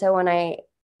 And so when I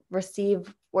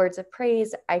receive words of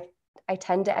praise, I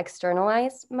tend to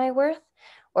externalize my worth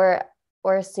or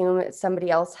assume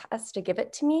somebody else has to give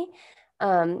it to me.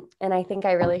 And I think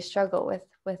I really struggle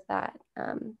with that.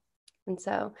 And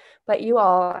so, but you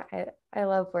all, I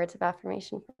love words of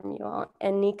affirmation from you all.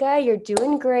 And Nika, you're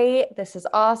doing great. This is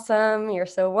awesome. You're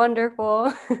so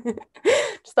wonderful.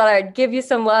 Just thought I'd give you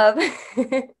some love.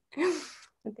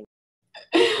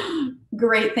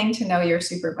 Great thing to know your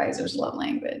supervisor's love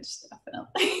language,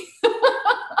 definitely.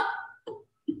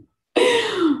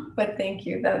 But thank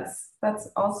you. That's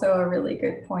also a really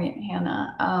good point,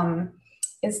 Hannah,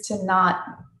 is to not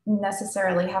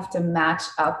necessarily have to match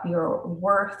up your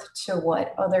worth to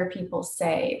what other people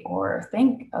say or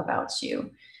think about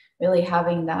you. Really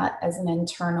having that as an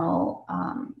internal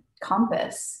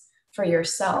compass for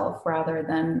yourself rather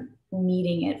than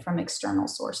needing it from external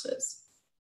sources.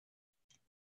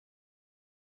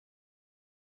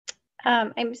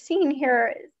 I'm seeing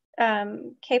here,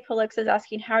 Kay Pollux is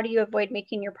asking, how do you avoid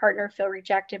making your partner feel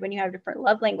rejected when you have different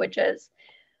love languages?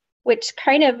 Which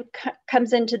kind of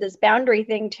comes into this boundary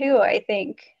thing too, I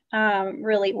think,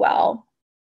 really well.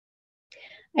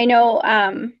 I know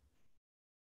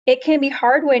it can be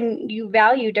hard when you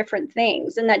value different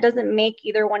things, and that doesn't make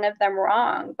either one of them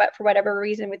wrong, but for whatever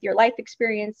reason with your life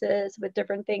experiences, with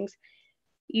different things,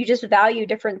 you just value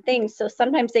different things. So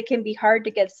sometimes it can be hard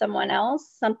to give someone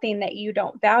else something that you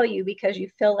don't value because you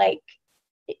feel like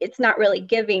it's not really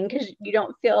giving because you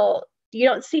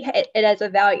don't see it as a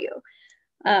value.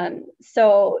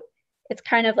 So it's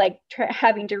kind of like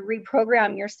having to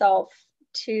reprogram yourself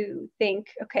to think,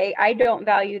 okay, I don't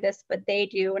value this, but they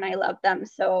do, and I love them.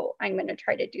 So I'm going to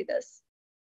try to do this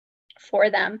for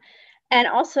them. And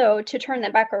also to turn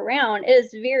that back around, it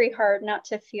is very hard not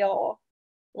to feel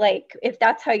like if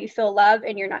that's how you feel love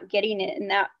and you're not getting it in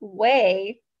that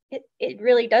way, it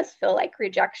really does feel like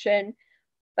rejection.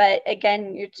 But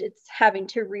again, it's having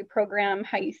to reprogram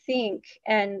how you think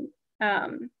and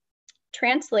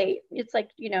translate. It's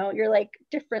like, you're like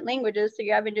different languages, so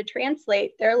you're having to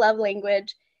translate their love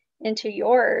language into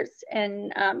yours.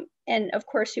 And of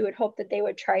course, you would hope that they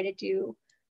would try to do,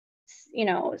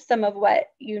 some of what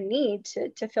you need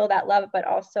to feel that love, but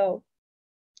also,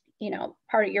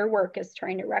 part of your work is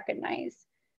trying to recognize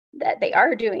that they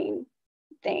are doing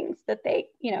things that they,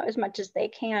 as much as they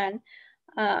can.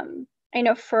 I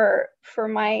know for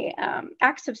my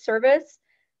acts of service,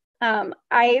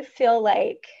 I feel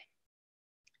like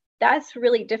that's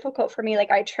really difficult for me.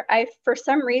 Like I for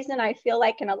some reason, I feel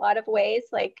like in a lot of ways,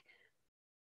 like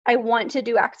I want to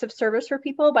do acts of service for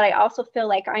people, but I also feel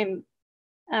like I'm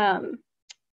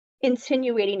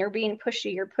insinuating or being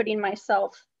pushy or putting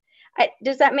myself.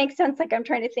 Does that make sense? Like I'm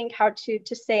trying to think how to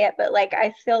say it, but like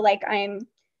I feel like and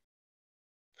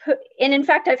in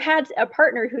fact, I've had a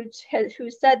partner who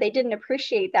said they didn't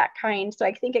appreciate that kind. So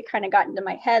I think it kind of got into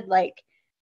my head, like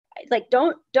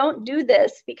don't do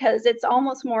this, because it's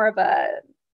almost more of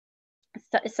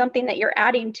something that you're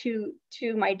adding to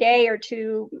my day, or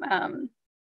to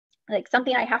like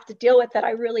something I have to deal with that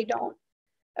I really don't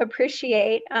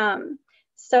appreciate.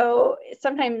 So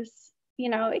sometimes,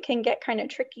 it can get kind of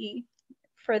tricky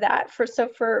for that. For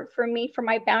me, for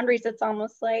my boundaries, it's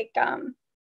almost like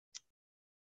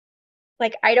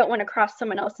I don't want to cross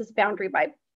someone else's boundary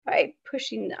by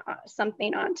pushing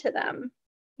something onto them,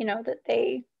 that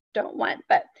they don't want.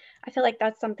 But I feel like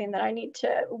that's something that I need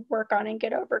to work on and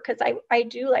get over, because I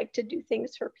do like to do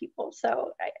things for people.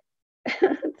 So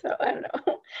so I don't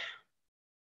know.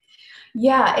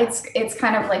 Yeah, it's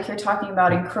kind of like you're talking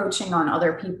about encroaching on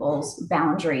other people's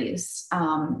boundaries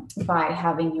by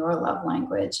having your love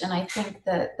language. And I think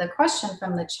that the question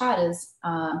from the chat is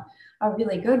a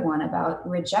really good one about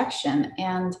rejection.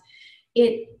 And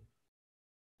it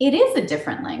is a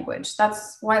different language.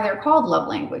 That's why they're called love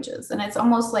languages. And it's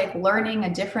almost like learning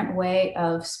a different way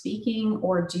of speaking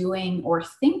or doing or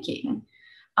thinking.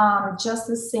 Just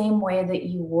the same way that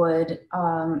you would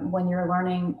when you're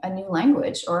learning a new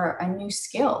language or a new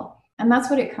skill. And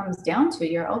that's what it comes down to.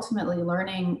 You're ultimately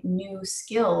learning new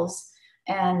skills,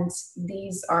 and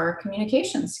these are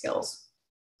communication skills.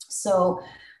 So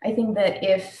I think that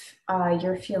if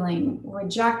you're feeling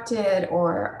rejected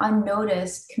or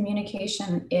unnoticed,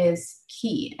 communication is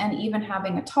key. And even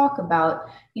having a talk about,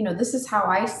 this is how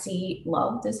I see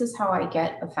love, this is how I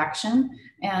get affection,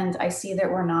 and I see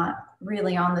that we're not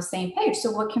really on the same page. So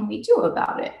what can we do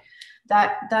about it?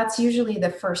 That's usually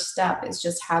the first step, is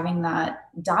just having that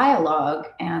dialogue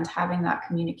and having that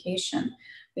communication,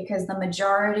 because the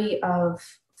majority of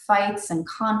fights and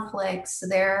conflicts,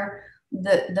 they're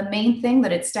the main thing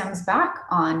that it stems back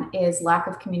on is lack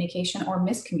of communication or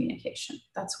miscommunication.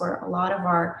 That's where a lot of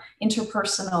our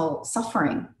interpersonal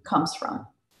suffering comes from.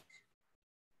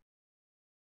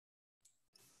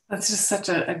 That's just such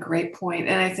a great point.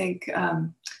 And I think,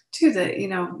 too, that,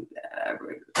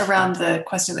 around the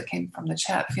question that came from the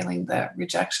chat, feeling the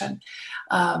rejection,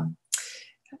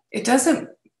 it doesn't,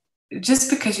 just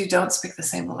because you don't speak the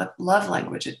same love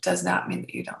language, it does not mean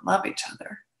that you don't love each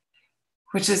other,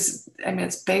 which is,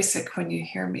 it's basic when you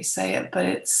hear me say it, but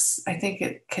I think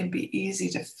it can be easy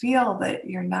to feel that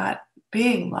you're not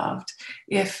being loved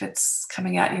if it's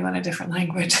coming at you in a different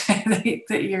language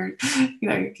that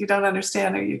you don't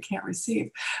understand or you can't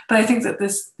receive. But I think that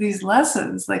these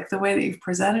lessons, like the way that you've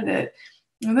presented it,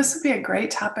 this would be a great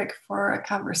topic for a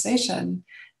conversation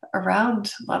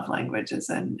around love languages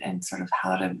and sort of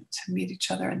how to meet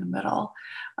each other in the middle.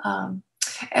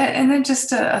 And then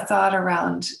just a thought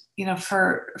around,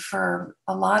 for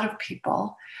a lot of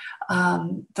people,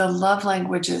 the love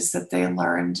languages that they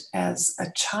learned as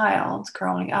a child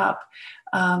growing up,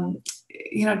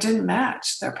 didn't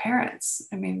match their parents.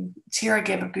 Tira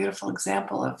gave a beautiful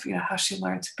example of, how she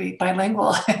learned to be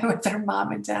bilingual with their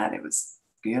mom and dad. It was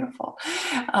beautiful.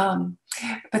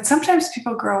 But sometimes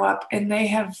people grow up and they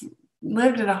have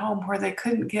lived in a home where they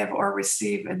couldn't give or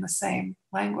receive in the same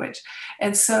language.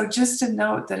 And so just a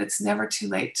note that it's never too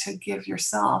late to give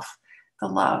yourself the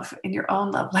love in your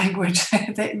own love language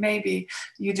that maybe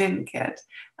you didn't get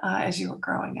as you were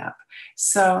growing up.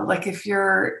 So like if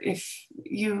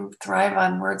you thrive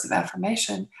on words of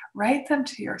affirmation, write them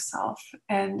to yourself.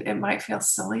 And it might feel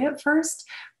silly at first,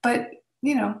 but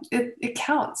it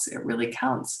counts. It really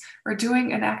counts. Or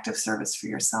doing an act of service for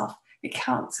yourself, it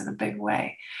counts in a big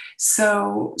way.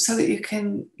 So that you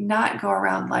can not go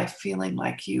around life feeling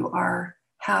like you are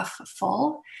half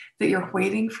full, that you're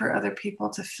waiting for other people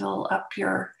to fill up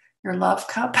your love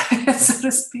cup, so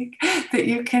to speak, that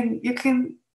you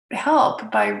can help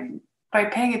by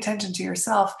paying attention to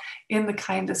yourself in the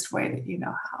kindest way that you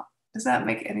know how. Does that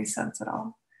make any sense at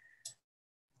all?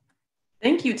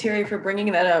 Thank you, Terry, for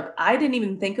bringing that up. I didn't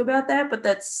even think about that, but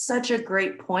that's such a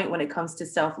great point when it comes to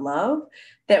self-love,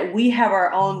 that we have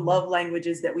our own love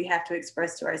languages that we have to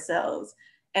express to ourselves,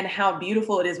 and how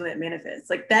beautiful it is when it manifests.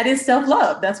 Like, that is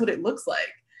self-love. That's what it looks like.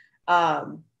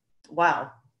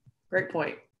 Wow. Great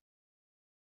point.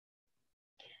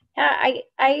 Yeah,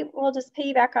 I will just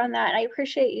piggyback on that. And I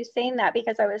appreciate you saying that,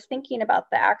 because I was thinking about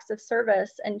the acts of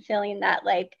service and feeling that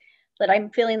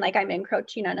I'm feeling like I'm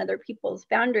encroaching on other people's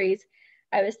boundaries.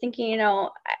 I was thinking,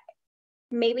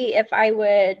 maybe if I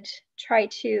would try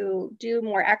to do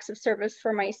more acts of service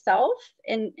for myself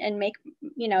and make,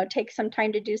 take some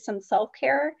time to do some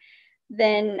self-care,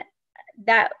 then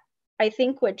that I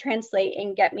think would translate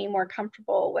and get me more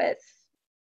comfortable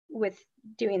with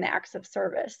doing the acts of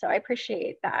service. So I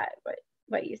appreciate that,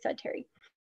 what you said, Terry.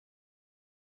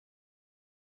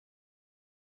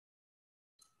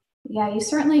 Yeah, you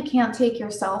certainly can't take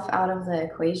yourself out of the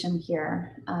equation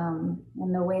here. And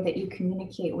the way that you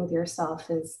communicate with yourself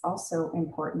is also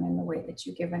important in the way that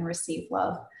you give and receive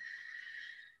love.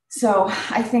 So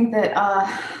I think that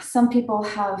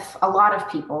a lot of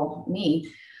people,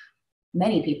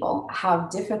 many people have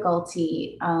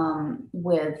difficulty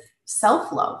with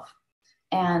self-love.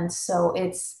 And so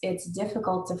it's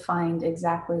difficult to find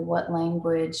exactly what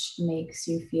language makes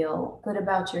you feel good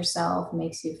about yourself,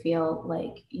 makes you feel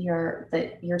like you're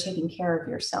taking care of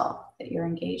yourself, that you're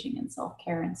engaging in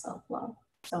self-care and self-love.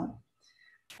 So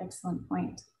excellent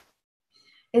point.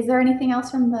 Is there anything else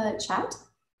from the chat?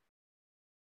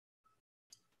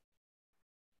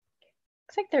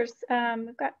 Looks like there's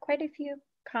we've got quite a few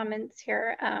comments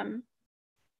here.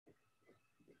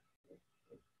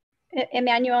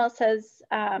 Emmanuel says,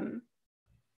 I'm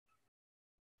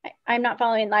not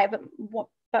following live,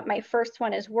 but my first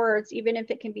one is words, even if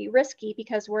it can be risky,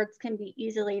 because words can be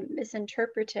easily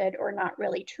misinterpreted or not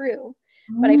really true.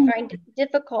 But I find it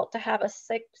difficult to have a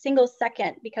single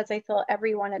second, because I feel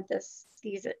every one of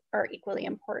these are equally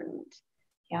important.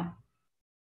 Yeah.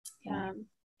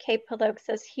 Kay Palok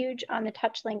says, huge on the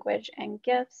touch language and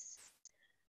gifts.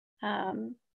 She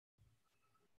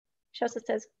also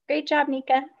says, great job,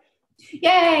 Nika.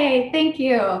 Yay, thank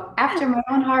you. After my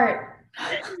own heart.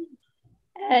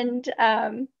 And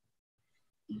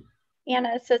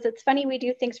Anna says, it's funny we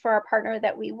do things for our partner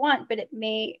that we want, but it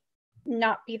may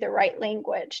not be the right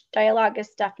language. Dialogue is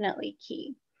definitely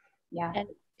key. Yeah. And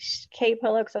Kay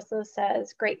Pollock also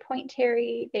says, great point,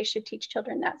 Terry. They should teach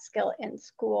children that skill in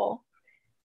school.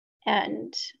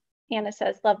 And Anna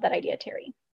says, love that idea,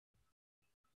 Terry.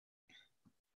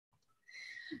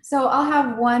 So I'll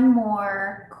have one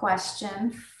more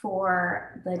question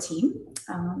for the team,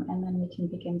 and then we can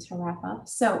begin to wrap up.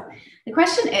 So the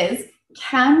question is,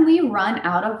 can we run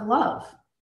out of love?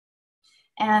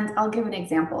 And I'll give an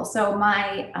example. So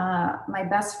my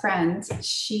best friend,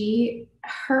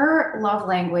 her love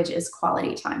language is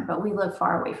quality time, but we live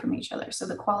far away from each other. So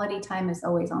the quality time is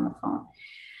always on the phone.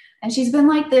 And she's been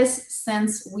like this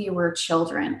since we were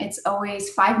children. It's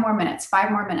always 5 more minutes,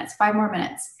 5 more minutes, 5 more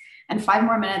minutes. And 5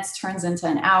 more minutes turns into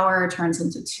an hour, turns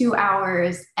into 2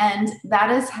 hours. And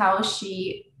that is how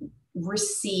she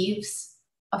receives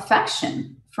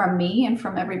affection from me and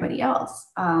from everybody else,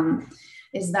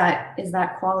 is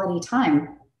that quality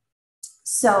time.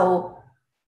 So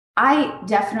I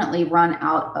definitely run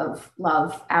out of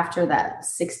love after that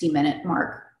 60-minute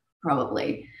mark,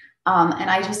 probably. And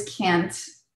I just can't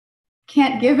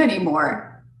give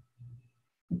anymore.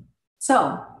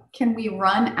 So can we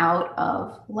run out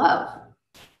of love?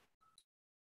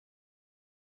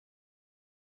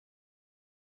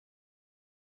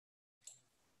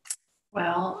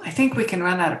 Well, I think we can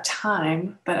run out of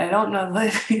time, but I don't know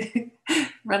that we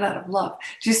run out of love.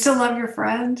 Do you still love your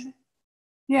friend?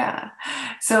 Yeah.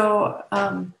 So,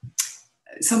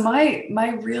 so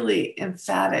my really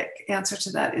emphatic answer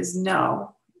to that is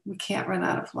no, we can't run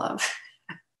out of love.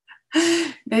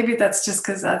 Maybe that's just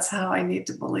because that's how I need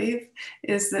to believe,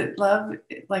 is that love,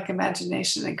 like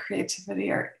imagination and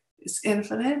creativity, is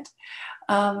infinite.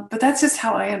 But that's just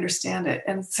how I understand it.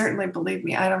 And certainly, believe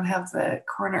me, I don't have the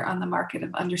corner on the market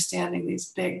of understanding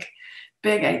these big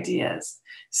ideas.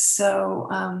 So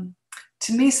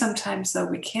to me, sometimes though,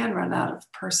 we can run out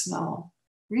of personal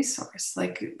resource,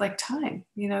 like time.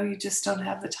 You just don't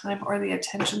have the time or the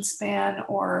attention span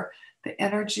or the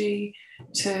energy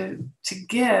to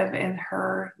give in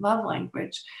her love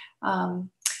language.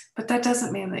 But that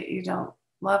doesn't mean that you don't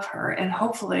love her. And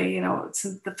hopefully, it's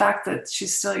the fact that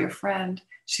she's still your friend,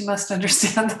 she must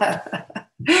understand that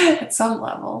at some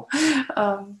level.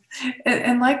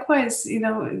 And likewise, in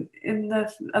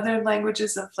the other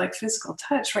languages of like physical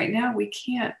touch, right now,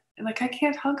 I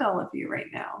can't hug all of you right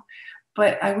now,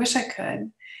 but I wish I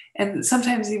could. And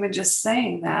sometimes even just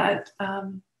saying that,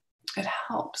 it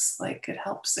helps. It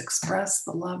helps express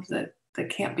the love that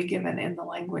can't be given in the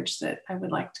language that I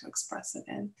would like to express it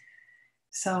in.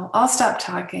 So I'll stop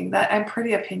talking. That I'm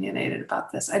pretty opinionated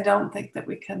about this. I don't think that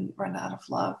we can run out of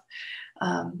love.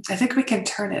 I think we can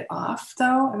turn it off,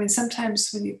 though. I mean,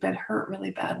 sometimes when you've been hurt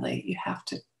really badly, you have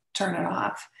to turn it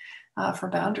off for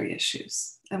boundary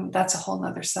issues. And that's a whole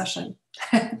nother session.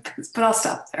 But I'll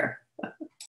stop there.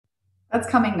 That's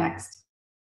coming next.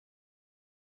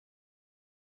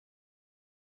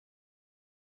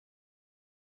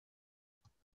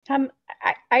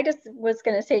 I just was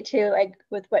going to say too, like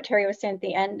with what Terry was saying at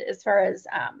the end, as far as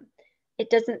it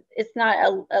doesn't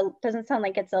sound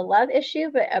like it's a love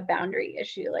issue, but a boundary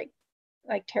issue, like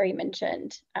Terry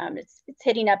mentioned. It's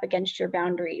hitting up against your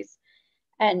boundaries,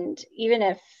 and even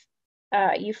if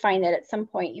you find that at some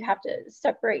point you have to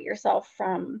separate yourself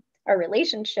from a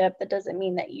relationship, that doesn't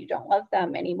mean that you don't love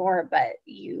them anymore, but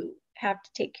you have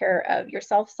to take care of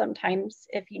yourself sometimes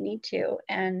if you need to.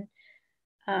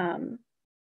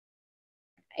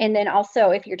 And then also,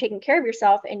 if you're taking care of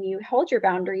yourself and you hold your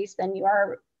boundaries, then you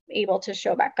are able to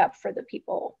show back up for the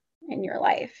people in your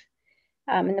life.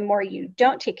 And the more you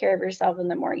don't take care of yourself and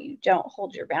the more you don't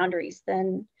hold your boundaries,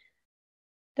 then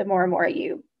the more and more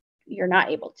you're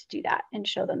not able to do that and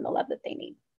show them the love that they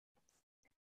need.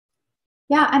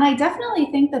 Yeah, and I definitely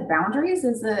think that boundaries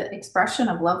is the expression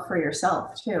of love for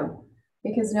yourself too,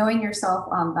 because knowing yourself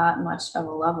on that much of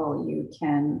a level, you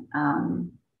can,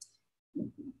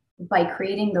 by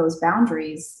creating those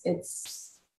boundaries,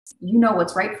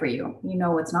 what's right for you,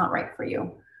 what's not right for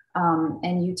you,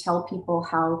 and you tell people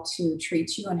how to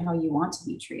treat you and how you want to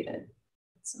be treated.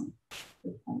 So,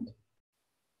 good point.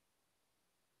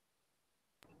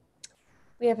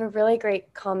 We have a really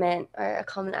great comment, or a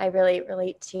comment I really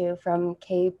relate to, from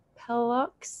Kay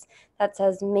Pellox, that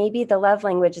says, maybe the love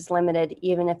language is limited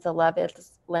even if the love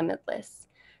is limitless.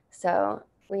 So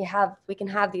we can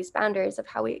have these boundaries of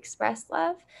how we express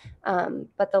love,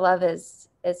 but the love is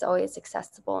always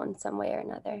accessible in some way or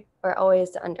another, or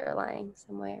always underlying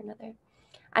some way or another.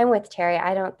 I'm with Terry.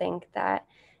 I don't think that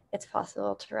it's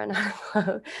possible to run out of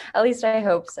love. At least I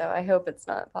hope so. I hope it's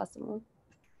not possible.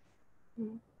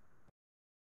 Mm-hmm.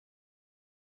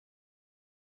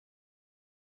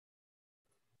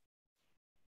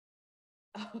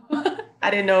 I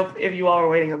didn't know if you all were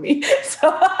waiting on me. So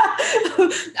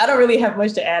I don't really have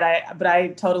much to add, but I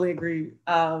totally agree.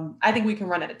 I think we can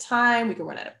run out of time. We can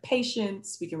run out of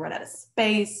patience. We can run out of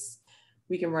space.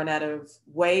 We can run out of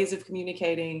ways of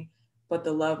communicating. but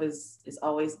the love is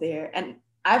always there. And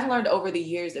I've learned over the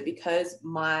years that because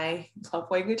my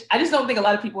love language, I just don't think a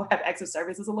lot of people have acts of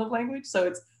service as a love language. So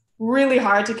it's really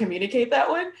hard to communicate that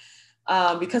one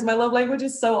because my love language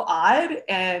is so odd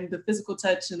and the physical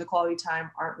touch and the quality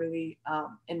time aren't really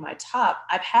in my top.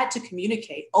 I've had to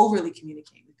overly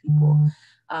communicate with people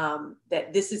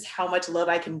that this is how much love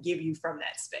I can give you from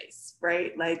that space,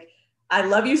 right? Like, I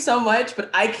love you so much, but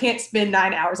I can't spend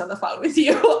 9 hours on the phone with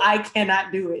you. I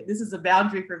cannot do it. This is a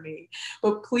boundary for me.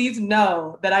 But please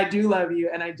know that I do love you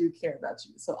and I do care about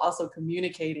you. So also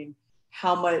communicating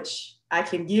how much I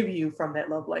can give you from that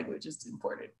love language is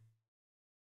important.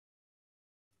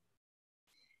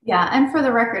 Yeah, and for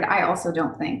the record, I also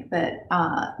don't think that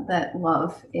that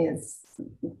love is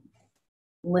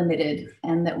limited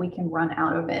and that we can run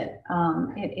out of it.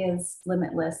 It is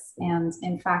limitless, and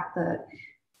in fact,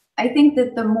 I think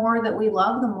that the more that we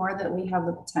love, the more that we have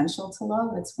the potential to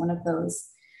love. It's one of those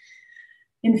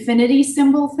infinity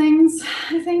symbol things,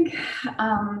 I think.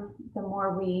 The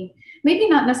more we, maybe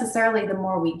not necessarily the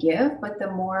more we give, but the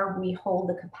more we hold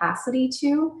the capacity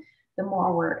to, the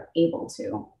more we're able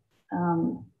to.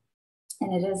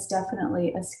 And it is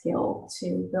definitely a skill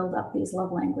to build up these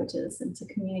love languages and to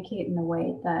communicate in a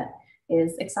way that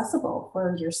is accessible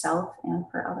for yourself and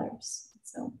for others.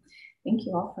 So thank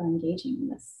you all for engaging in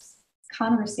this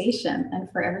conversation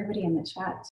and for everybody in the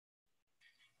chat.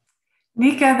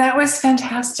 Nika, that was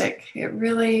fantastic. It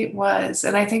really was.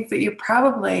 And I think that you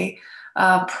probably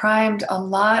primed a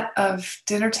lot of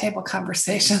dinner table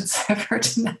conversations for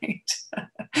tonight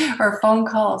or phone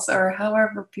calls or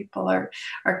however people are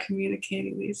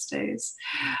communicating these days.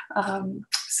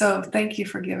 So thank you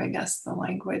for giving us the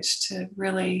language to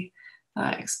really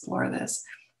explore this.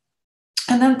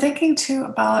 And then thinking too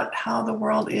about how the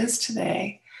world is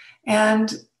today and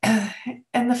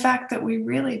the fact that we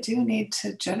really do need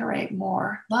to generate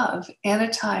more love in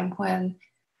a time when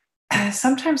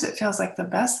sometimes it feels like the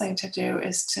best thing to do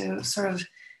is to sort of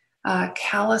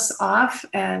callous off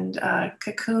and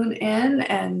cocoon in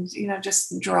and,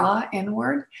 just draw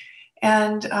inward.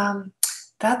 And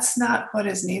that's not what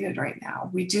is needed right now.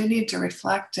 We do need to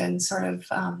reflect and sort of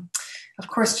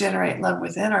course, generate love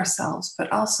within ourselves,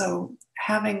 but also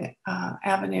having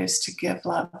avenues to give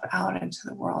love out into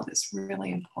the world is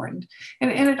really important.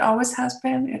 And it always has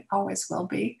been, it always will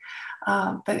be.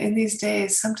 But in these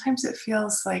days, sometimes it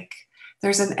feels like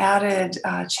there's an added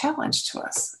challenge to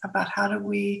us about how do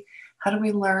we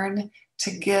learn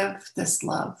to give this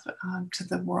love to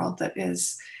the world that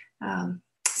is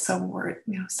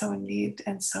so in need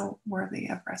and so worthy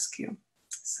of rescue.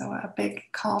 So a big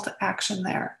call to action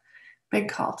there. Big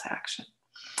call to action.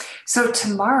 So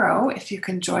tomorrow, if you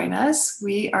can join us,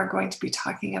 we are going to be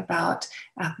talking about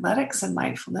athletics and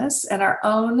mindfulness, and our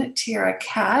own Tiara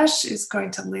Cash is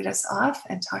going to lead us off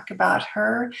and talk about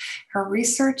her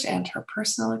research and her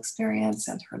personal experience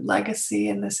and her legacy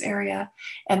in this area.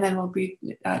 And then we'll be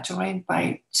joined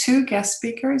by two guest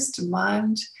speakers,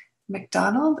 Demond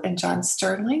McDonald and John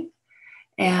Sterling.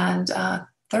 And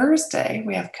Thursday,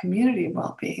 we have community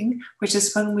well-being, which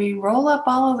is when we roll up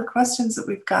all of the questions that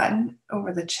we've gotten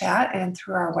over the chat and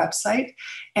through our website,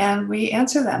 and we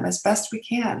answer them as best we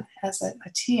can as a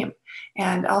team.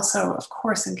 And also, of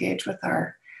course, engage with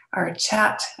our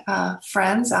chat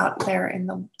friends out there in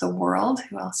the world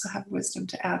who also have wisdom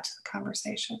to add to the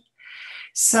conversation.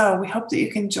 So we hope that you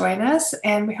can join us,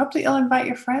 and we hope that you'll invite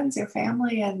your friends, your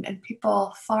family, and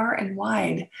people far and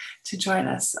wide to join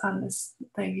us on the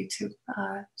YouTube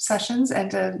sessions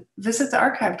and to visit the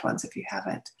archived ones if you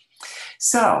haven't.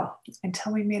 So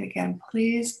until we meet again,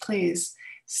 please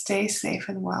stay safe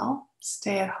and well.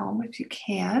 Stay at home if you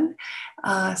can.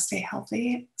 Stay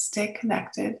healthy, stay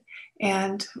connected.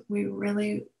 And we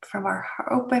really, from our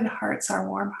open hearts, our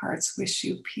warm hearts, wish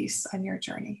you peace on your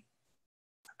journey.